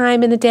hospital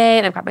time in the day,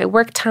 and I've got my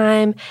work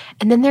time,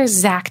 and then there's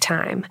Zach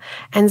time.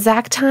 And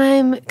Zach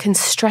time can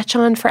stretch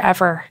on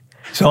forever.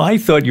 So I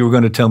thought you were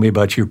going to tell me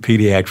about your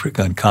pediatric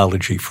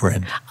oncology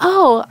friend.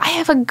 Oh, I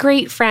have a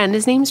great friend.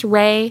 His name's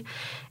Ray,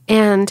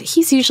 and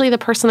he's usually the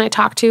person I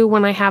talk to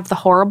when I have the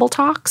horrible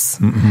talks.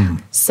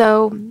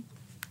 So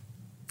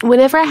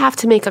whenever I have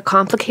to make a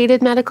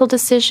complicated medical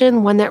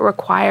decision, one that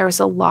requires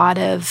a lot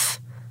of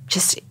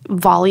just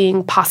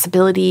volleying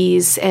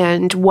possibilities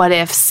and what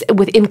ifs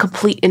with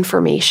incomplete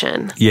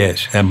information.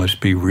 Yes, that must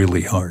be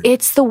really hard.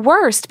 It's the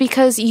worst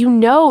because you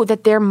know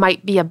that there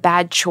might be a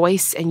bad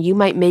choice and you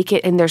might make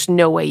it and there's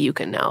no way you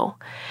can know.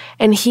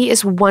 And he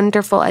is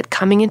wonderful at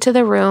coming into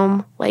the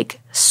room like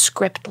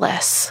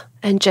scriptless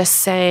and just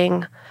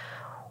saying,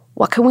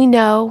 what can we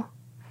know?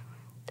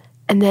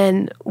 And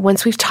then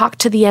once we've talked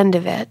to the end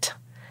of it,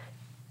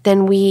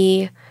 then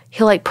he'll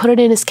like put it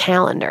in his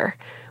calendar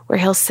where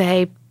he'll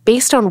say,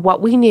 based on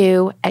what we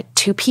knew at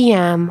 2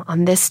 p.m.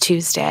 on this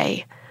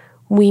Tuesday,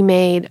 we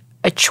made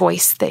a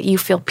choice that you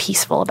feel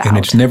peaceful about. And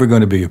it's never going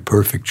to be a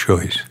perfect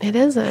choice. It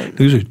isn't.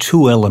 Those are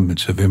two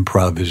elements of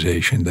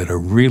improvisation that are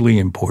really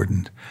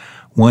important.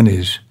 One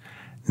is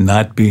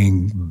not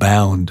being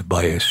bound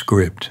by a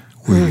script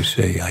where you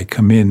say, I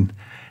come in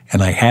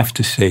and I have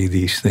to say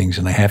these things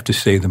and I have to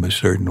say them a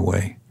certain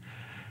way.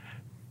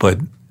 But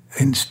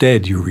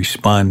instead, you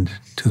respond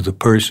to the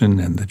person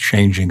and the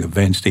changing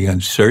events, the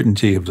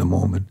uncertainty of the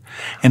moment.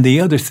 And the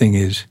other thing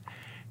is,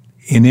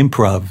 in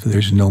improv,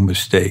 there's no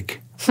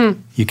mistake.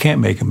 You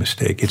can't make a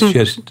mistake.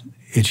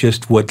 It's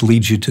just what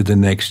leads you to the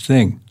next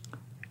thing.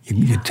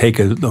 You take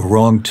a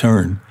wrong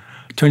turn.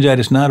 Turns out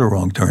it's not a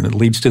wrong turn. It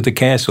leads to the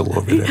castle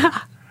over there.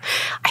 Yeah.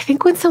 I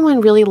think when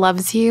someone really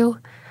loves you,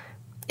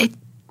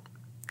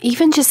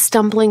 even just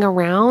stumbling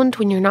around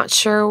when you're not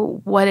sure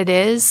what it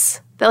is,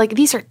 like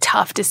these are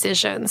tough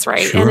decisions, right?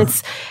 Sure.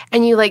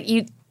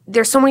 And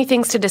there's so many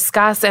things to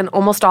discuss, and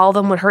almost all of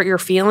them would hurt your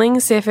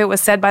feelings if it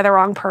was said by the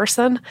wrong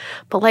person.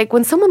 But like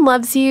when someone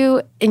loves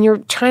you and you're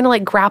trying to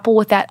like grapple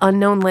with that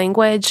unknown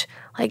language,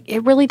 like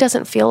it really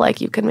doesn't feel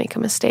like you can make a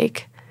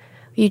mistake.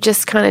 You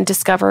just kind of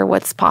discover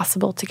what's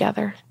possible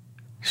together.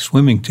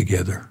 Swimming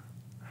together.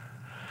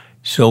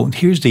 So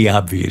here's the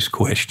obvious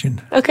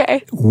question.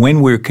 Okay.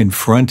 When we're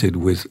confronted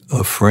with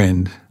a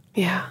friend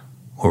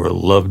or a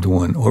loved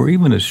one or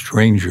even a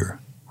stranger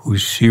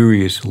who's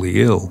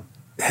seriously ill,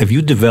 have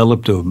you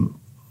developed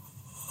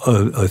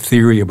a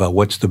theory about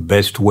what's the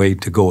best way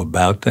to go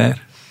about that?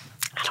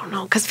 I don't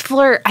know, because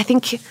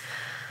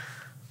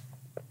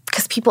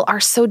people are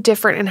so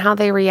different in how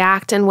they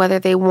react and whether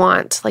they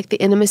want like the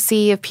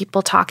intimacy of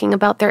people talking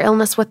about their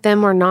illness with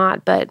them or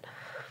not. But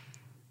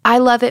I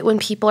love it when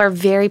people are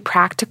very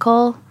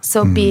practical.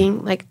 So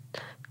being like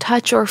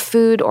touch or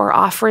food or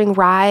offering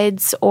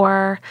rides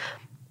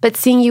but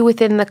seeing you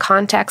within the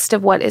context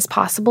of what is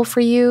possible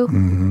for you.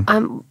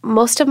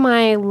 Most of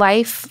my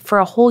life for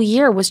a whole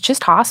year was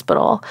just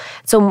hospital.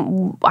 So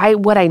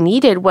what I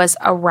needed was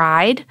a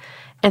ride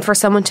and for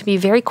someone to be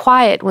very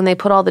quiet when they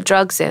put all the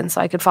drugs in so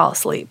I could fall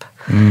asleep.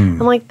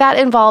 And like that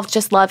involved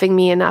just loving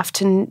me enough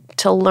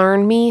to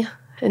learn me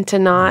and to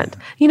not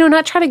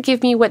try to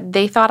give me what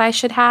they thought I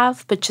should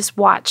have, but just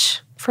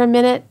watch for a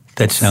minute.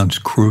 That sounds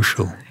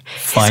crucial.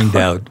 Find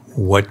out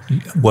what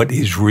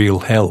is real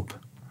help.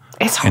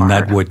 It's hard. And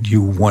not what you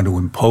want to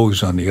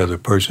impose on the other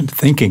person,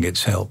 thinking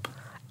it's help.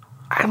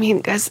 I mean,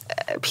 because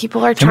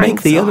people are trying to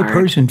make the so other hard.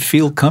 person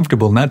feel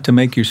comfortable, not to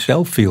make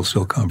yourself feel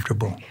so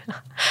comfortable.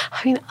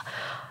 I mean,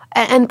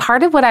 and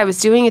part of what I was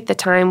doing at the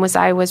time was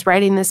I was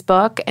writing this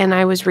book and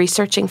I was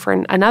researching for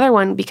another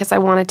one because I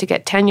wanted to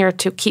get tenure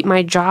to keep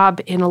my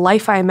job in a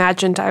life I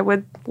imagined I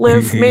would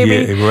live,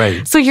 maybe. Yeah,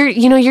 right. So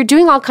you're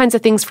doing all kinds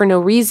of things for no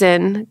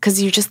reason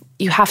because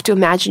you have to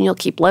imagine you'll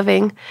keep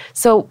living.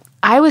 So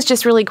I was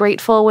just really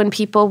grateful when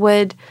people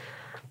would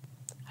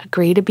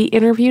agree to be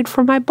interviewed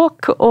for my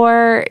book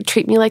or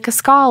treat me like a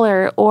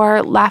scholar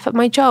or laugh at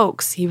my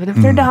jokes, even if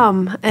they're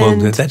dumb.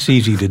 And well, that's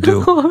easy to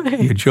do.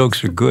 Your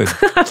jokes are good.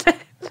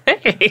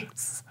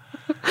 Thanks.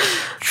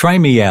 Try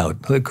me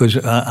out, because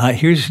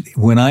here's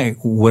what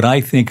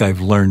I think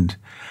I've learned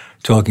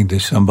talking to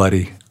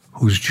somebody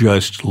who's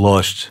just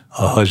lost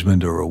a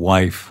husband or a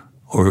wife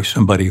or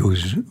somebody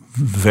who's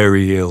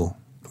very ill.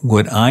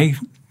 What I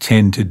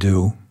tend to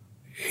do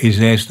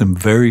is ask them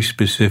very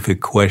specific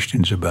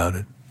questions about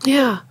it.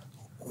 Yeah.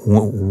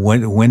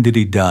 When did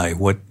he die?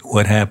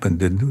 What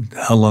happened?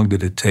 How long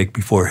did it take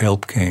before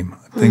help came?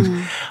 Things.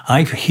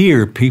 I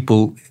hear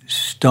people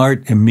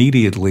start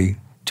immediately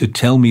to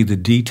tell me the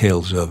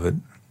details of it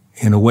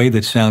in a way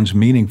that sounds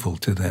meaningful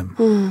to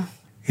them.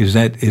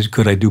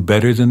 Could I do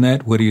better than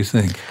that? What do you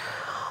think?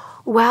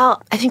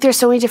 Well, I think there's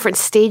so many different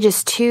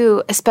stages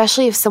too,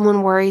 especially if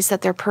someone worries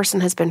that their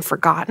person has been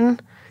forgotten.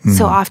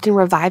 So often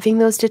reviving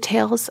those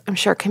details, I'm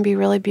sure, can be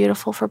really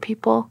beautiful for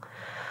people.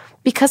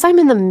 because I'm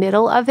in the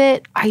middle of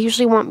it, I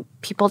usually want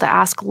people to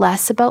ask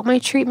less about my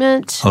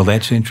treatment. Oh,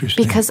 that's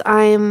interesting. Because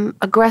I'm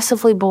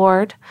aggressively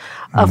bored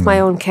of my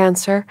own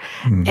cancer,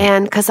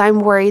 and because I'm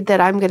worried that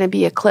I'm going to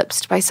be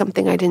eclipsed by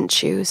something I didn't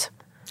choose.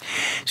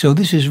 So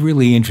this is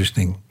really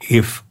interesting.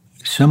 If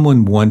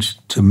someone wants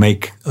to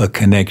make a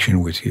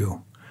connection with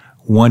you,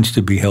 wants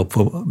to be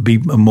helpful, be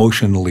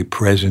emotionally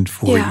present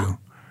for you.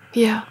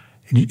 Yeah.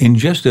 In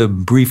just a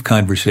brief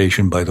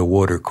conversation by the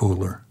water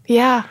cooler,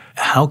 Yeah.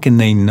 how can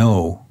they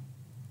know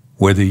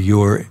whether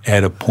you're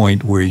at a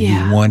point where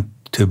you want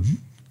to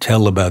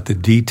tell about the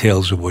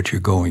details of what you're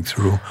going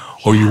through,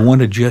 or you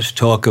want to just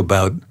talk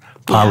about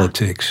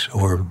politics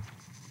or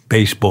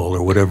baseball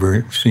or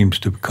whatever seems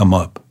to come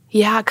up?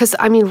 Yeah, because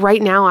I mean,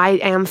 right now I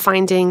am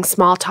finding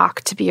small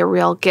talk to be a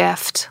real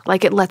gift.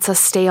 Like it lets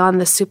us stay on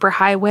the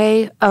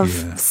superhighway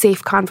of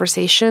safe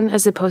conversation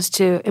as opposed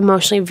to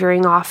emotionally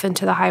veering off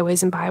into the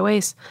highways and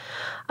byways.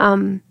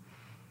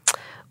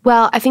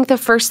 Well, I think the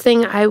first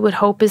thing I would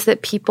hope is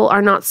that people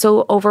are not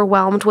so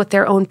overwhelmed with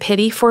their own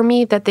pity for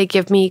me that they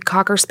give me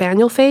Cocker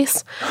Spaniel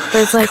face. But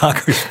it's like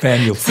Cocker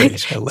Spaniel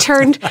face. Like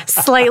turned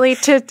slightly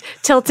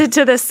tilted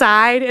to the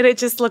side, and it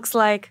just looks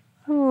like,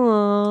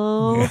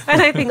 oh.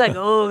 And I think like,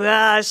 oh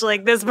gosh,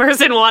 like this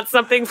person wants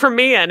something from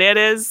me, and it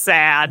is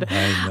sad.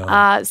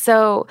 I know.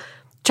 So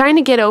trying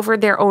to get over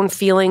their own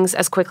feelings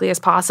as quickly as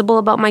possible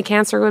about my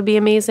cancer would be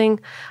amazing.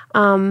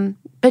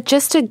 But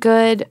just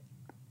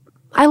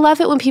I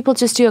love it when people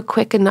just do a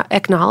quick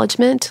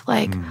acknowledgement,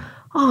 like,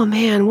 oh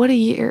man, what a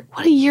year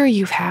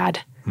you've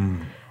had.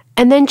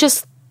 And then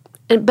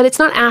but it's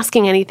not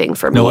asking anything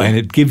from me. No, and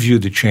it gives you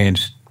the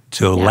chance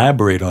to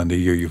elaborate on the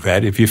year you've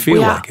had if you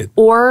feel like it.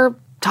 Or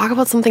talk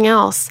about something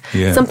else.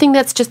 Yeah. Something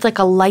that's just like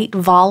a light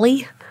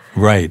volley.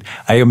 Right.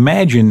 I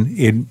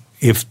imagine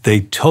if they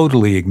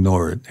totally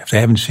ignore it, if they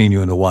haven't seen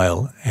you in a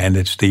while, and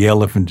it's the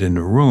elephant in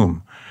the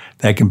room,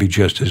 that can be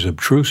just as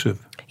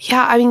obtrusive.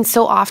 Yeah, I mean,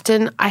 so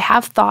often I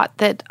have thought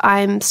that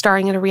I'm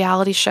starring in a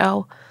reality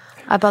show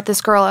about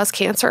this girl who has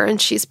cancer, and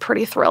she's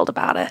pretty thrilled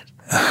about it.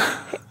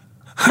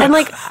 And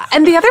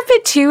the other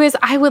bit too is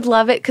I would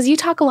love it, because you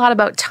talk a lot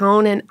about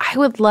tone, and I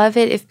would love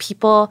it if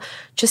people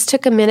just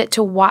took a minute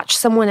to watch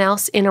someone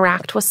else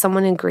interact with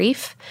someone in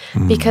grief,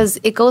 because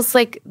it goes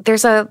like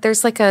there's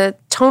like a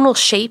tonal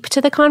shape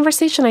to the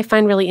conversation I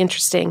find really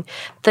interesting.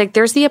 Like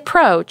there's the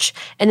approach,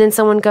 and then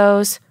someone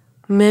goes,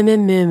 meh, meh,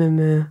 meh, meh,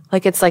 meh.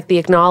 Like it's like the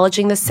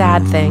acknowledging the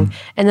sad thing,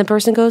 and the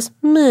person goes,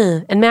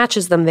 meh, and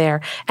matches them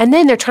there. And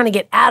then they're trying to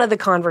get out of the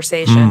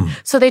conversation.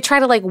 So they try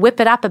to like whip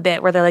it up a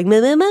bit where they're like,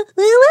 meh, meh, meh,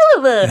 meh,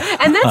 meh, meh.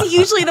 And that's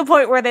usually the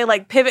point where they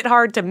like pivot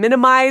hard to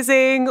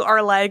minimizing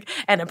or like,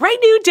 and a bright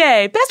new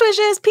day, best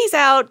wishes, peace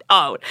out.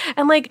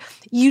 And like,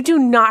 you do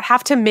not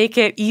have to make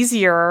it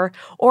easier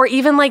or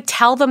even like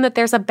tell them that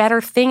there's a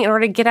better thing in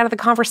order to get out of the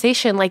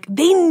conversation. Like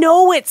they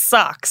know it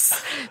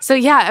sucks. So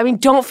yeah, I mean,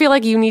 don't feel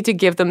like you need to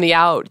give them the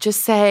out.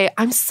 Just say,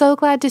 I'm so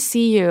glad to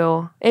see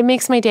you. It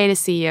makes my day to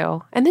see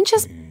you. And then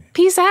just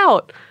peace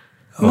out.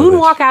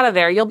 Moonwalk out of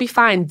there. You'll be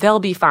fine. They'll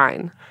be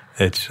fine.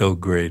 That's so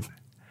great.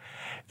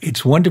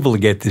 It's wonderful to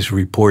get this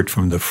report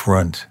from the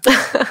front.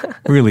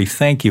 Really,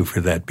 thank you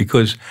for that,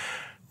 because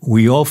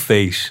we all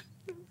face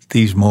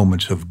these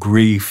moments of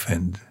grief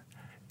and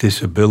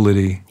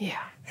disability.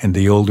 Yeah. And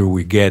the older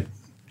we get,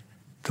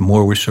 the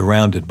more we're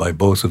surrounded by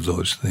both of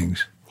those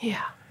things.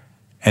 Yeah.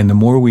 And the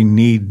more we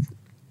need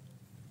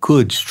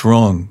good,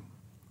 strong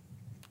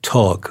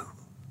talk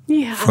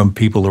from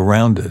people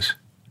around us,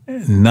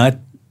 not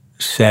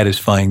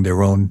satisfying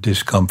their own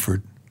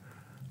discomfort,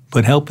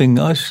 but helping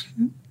us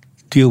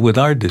deal with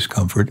our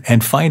discomfort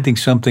and finding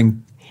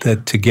something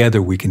that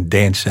together we can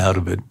dance out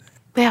of it.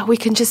 Yeah, we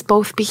can just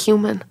both be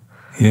human.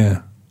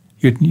 Yeah.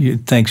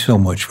 Thanks so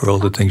much for all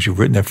the things you've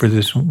written and for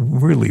this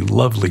really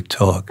lovely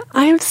talk.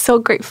 I am so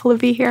grateful to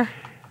be here.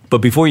 But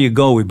before you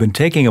go, we've been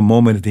taking a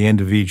moment at the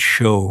end of each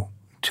show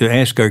to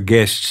ask our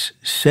guests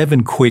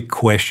 7 quick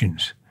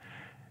questions.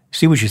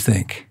 See what you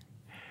think.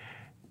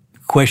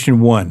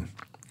 Question 1.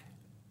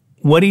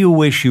 What do you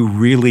wish you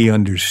really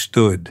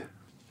understood?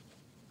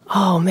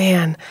 Oh,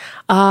 man.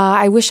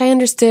 I wish I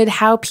understood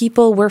how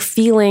people were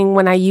feeling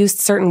when I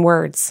used certain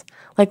words.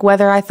 Like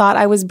whether I thought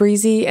I was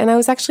breezy and I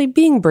was actually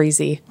being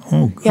breezy.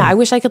 Oh, good. Yeah, I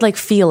wish I could like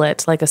feel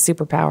it like a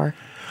superpower.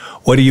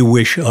 What do you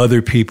wish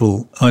other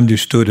people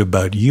understood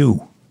about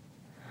you?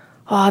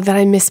 Oh, that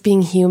I miss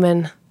being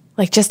human.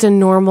 Like just a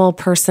normal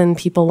person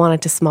people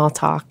wanted to small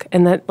talk.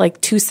 And that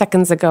like 2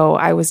 seconds ago,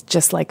 I was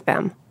just like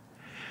them.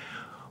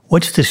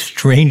 What's the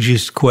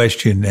strangest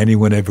question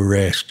anyone ever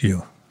asked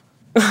you?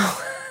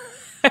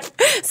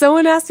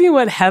 Someone asked me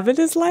what heaven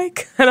is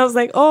like. And I was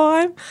like,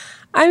 oh,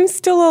 I'm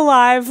still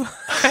alive.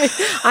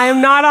 I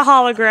am not a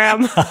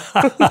hologram.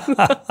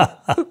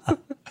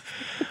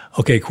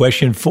 Okay,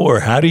 question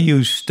 4. How do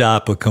you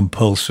stop a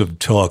compulsive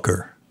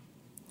talker?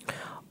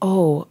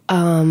 Oh,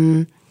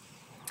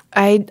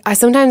 I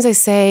sometimes I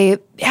say,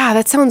 yeah,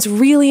 that sounds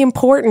really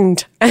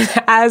important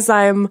as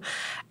I'm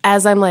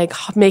like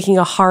making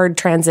a hard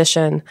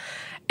transition.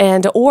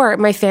 Or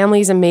my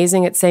family's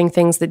amazing at saying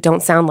things that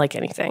don't sound like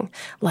anything.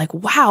 Like,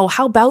 wow,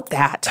 how about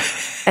that?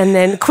 And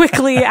then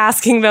quickly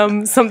asking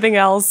them something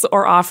else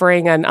or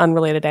offering an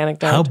unrelated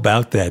anecdote. How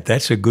about that?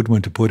 That's a good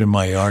one to put in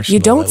my arsenal.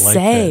 You don't I like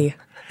say.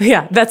 That.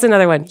 Yeah, that's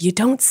another one. You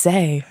don't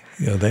say.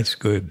 Yeah, that's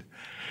good.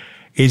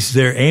 Is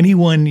there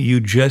anyone you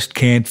just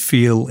can't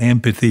feel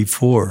empathy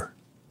for?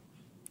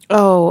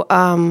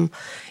 Oh,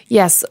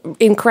 yes.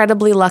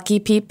 Incredibly lucky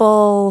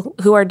people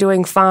who are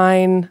doing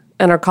fine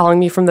and are calling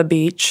me from the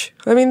beach.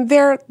 I mean,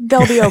 they'll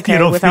be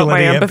okay without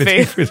my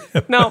empathy. For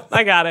them. No,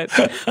 I got it.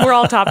 We're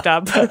all topped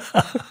up.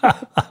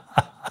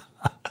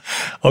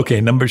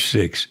 Okay, number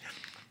 6.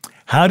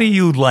 How do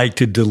you like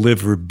to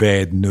deliver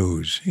bad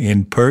news?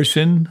 In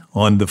person,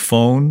 on the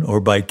phone, or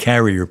by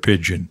carrier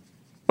pigeon?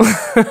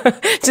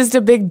 Just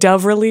a big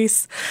dove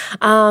release.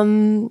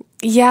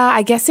 Yeah,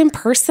 I guess in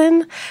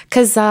person,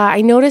 because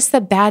I noticed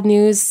that bad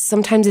news,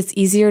 sometimes it's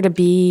easier to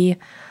be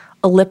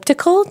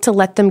elliptical to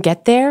let them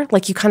get there.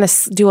 Like you kind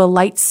of do a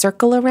light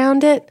circle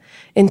around it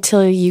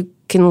until you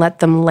can let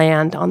them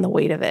land on the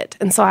weight of it.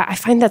 And so I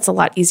find that's a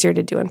lot easier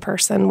to do in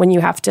person. When you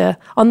have to,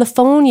 on the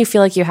phone, you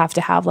feel like you have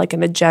to have like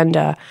an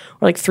agenda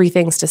or like 3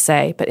 things to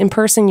say. But in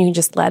person, you can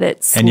just let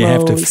it slowly And you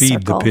have to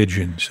feed circle. the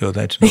pigeon, so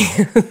that's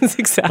normal.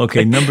 Exactly.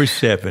 Okay, number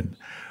 7.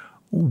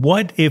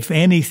 What, if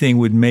anything,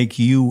 would make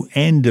you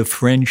end a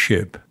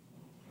friendship?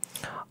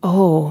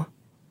 Oh,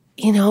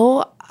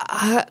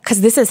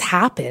 because this has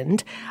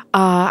happened.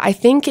 I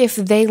think if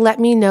they let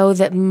me know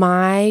that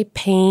my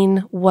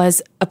pain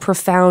was a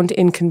profound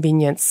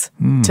inconvenience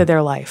to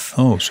their life.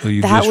 Oh, so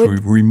you That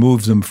just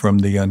remove them from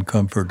the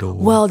uncomfortable.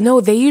 Well, no,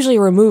 they usually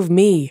remove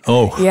me.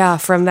 Oh. Yeah,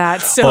 from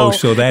that. So,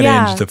 so that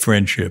ends the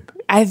friendship.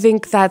 I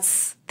think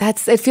that's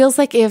it feels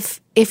like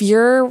if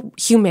your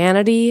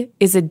humanity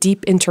is a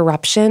deep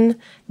interruption,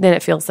 then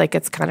it feels like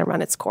it's kind of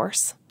run its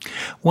course.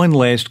 One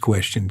last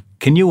question.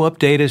 Can you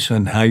update us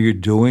on how you're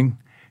doing?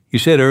 You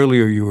said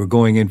earlier you were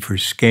going in for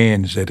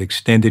scans that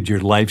extended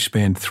your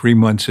lifespan 3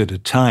 months at a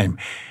time.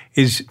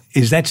 Is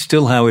that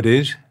still how it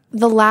is?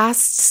 The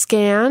last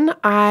scan,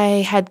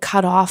 I had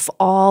cut off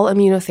all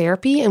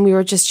immunotherapy, and we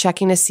were just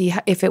checking to see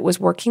if it was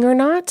working or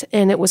not,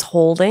 and it was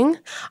holding.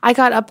 I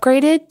got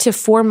upgraded to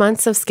 4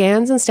 months of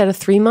scans instead of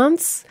 3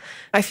 months.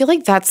 I feel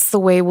like that's the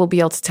way we'll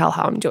be able to tell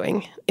how I'm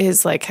doing,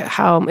 is like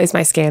how is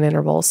my scan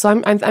interval.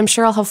 So I'm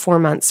sure I'll have 4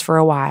 months for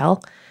a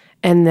while.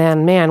 And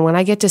then, man, when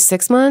I get to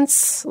 6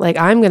 months, like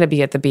I'm going to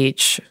be at the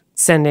beach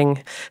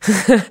having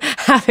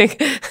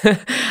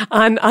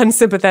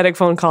unsympathetic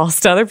phone calls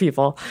to other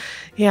people.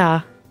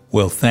 Yeah.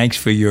 Well, thanks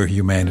for your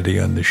humanity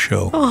on the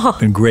show. It's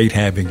been great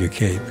having you,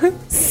 Kate.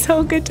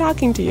 So good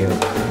talking to you.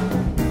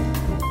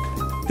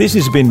 This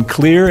has been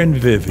Clear and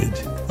Vivid.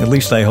 At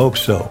least I hope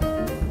so.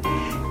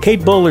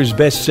 Kate Bowler's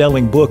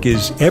best-selling book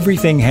is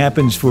Everything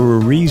Happens for a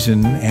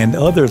Reason and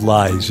Other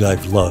Lies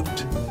I've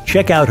Loved.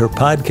 Check out her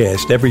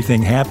podcast,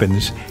 Everything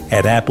Happens,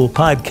 at Apple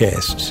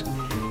Podcasts.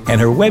 And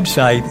her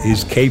website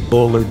is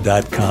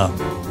katebowler.com.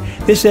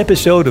 This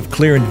episode of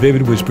Clear and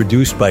Vivid was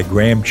produced by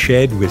Graham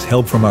Chedd with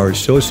help from our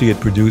associate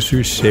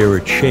producer,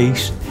 Sarah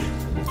Chase.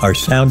 Our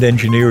sound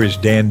engineer is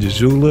Dan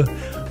DeZula.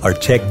 Our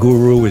tech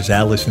guru is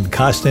Allison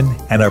Costin.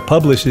 And our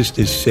publicist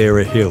is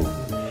Sarah Hill.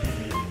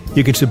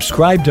 You can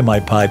subscribe to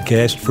my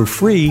podcast for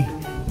free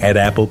at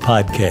Apple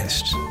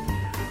Podcasts.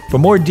 For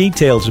more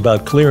details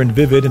about Clear and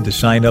Vivid and to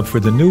sign up for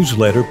the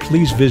newsletter,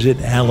 please visit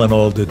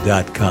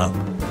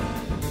alanalda.com.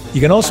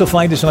 You can also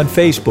find us on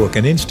Facebook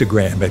and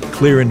Instagram at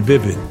Clear and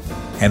Vivid,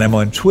 and I'm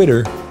on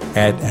Twitter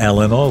at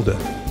Alan Alda.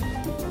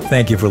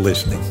 Thank you for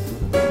listening.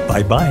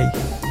 Bye-bye.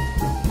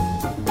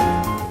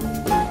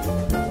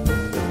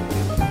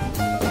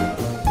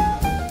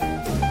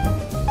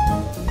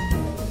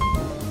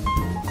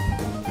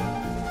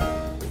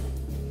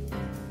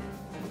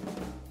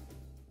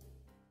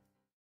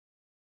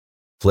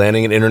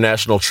 Planning an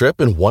international trip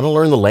and want to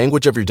learn the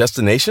language of your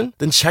destination?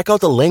 Then check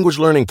out the language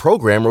learning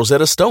program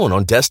Rosetta Stone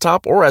on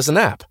desktop or as an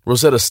app.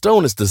 Rosetta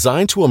Stone is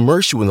designed to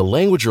immerse you in the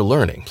language you're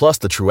learning. Plus,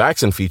 the True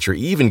Accent feature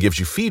even gives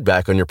you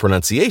feedback on your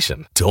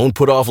pronunciation. Don't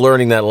put off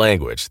learning that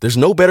language. There's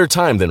no better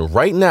time than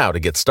right now to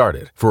get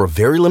started. For a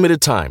very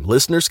limited time,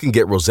 listeners can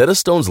get Rosetta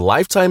Stone's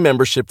lifetime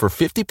membership for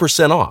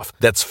 50% off.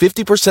 That's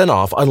 50%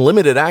 off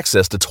unlimited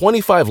access to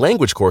 25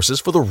 language courses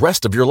for the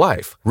rest of your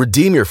life.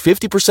 Redeem your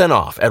 50%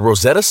 off at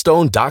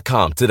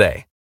rosettastone.com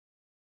today.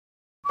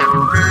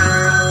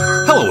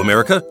 Hello,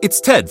 America.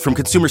 It's Ted from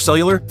Consumer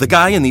Cellular, the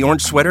guy in the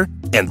orange sweater,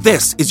 and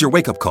this is your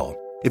wake-up call.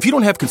 If you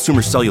don't have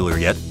Consumer Cellular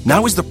yet,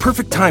 now is the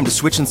perfect time to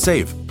switch and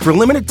save. For a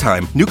limited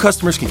time, new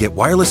customers can get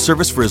wireless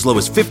service for as low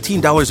as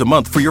 $15 a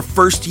month for your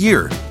first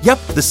year. Yep,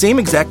 the same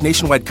exact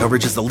nationwide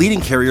coverage as the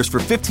leading carriers for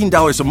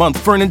 $15 a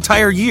month for an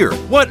entire year.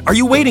 What are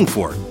you waiting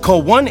for?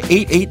 Call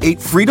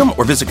 1-888-FREEDOM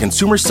or visit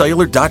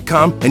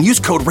consumercellular.com and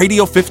use code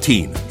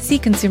RADIO15. See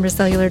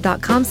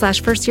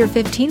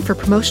consumercellular.com/firstyear15 for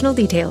promotional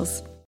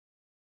details.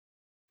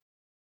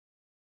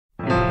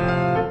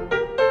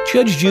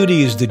 Judge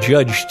Judy is the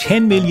judge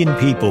 10 million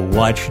people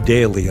watch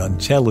daily on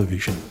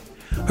television.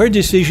 Her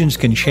decisions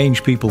can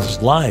change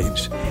people's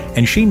lives,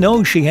 and she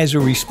knows she has a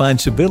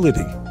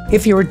responsibility.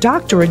 If you're a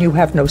doctor and you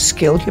have no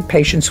skill, your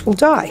patients will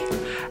die.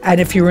 And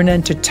if you're an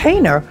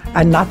entertainer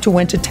and not too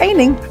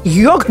entertaining,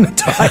 you're going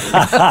to die.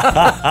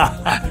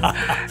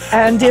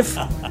 And if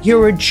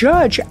you're a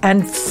judge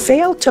and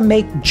fail to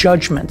make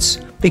judgments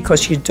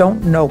because you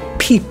don't know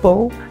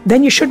people,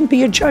 then you shouldn't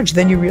be a judge.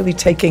 Then you're really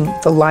taking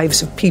the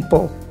lives of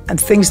people and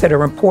things that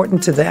are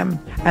important to them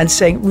and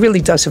saying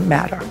really doesn't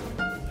matter.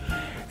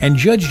 And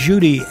Judge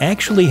Judy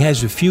actually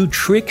has a few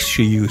tricks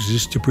she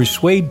uses to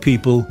persuade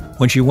people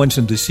when she wants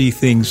them to see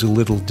things a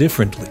little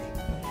differently.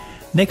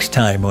 Next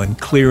time on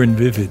Clear and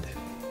Vivid.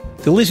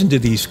 To listen to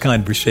these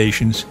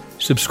conversations,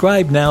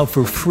 subscribe now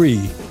for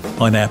free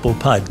on Apple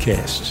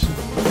Podcasts.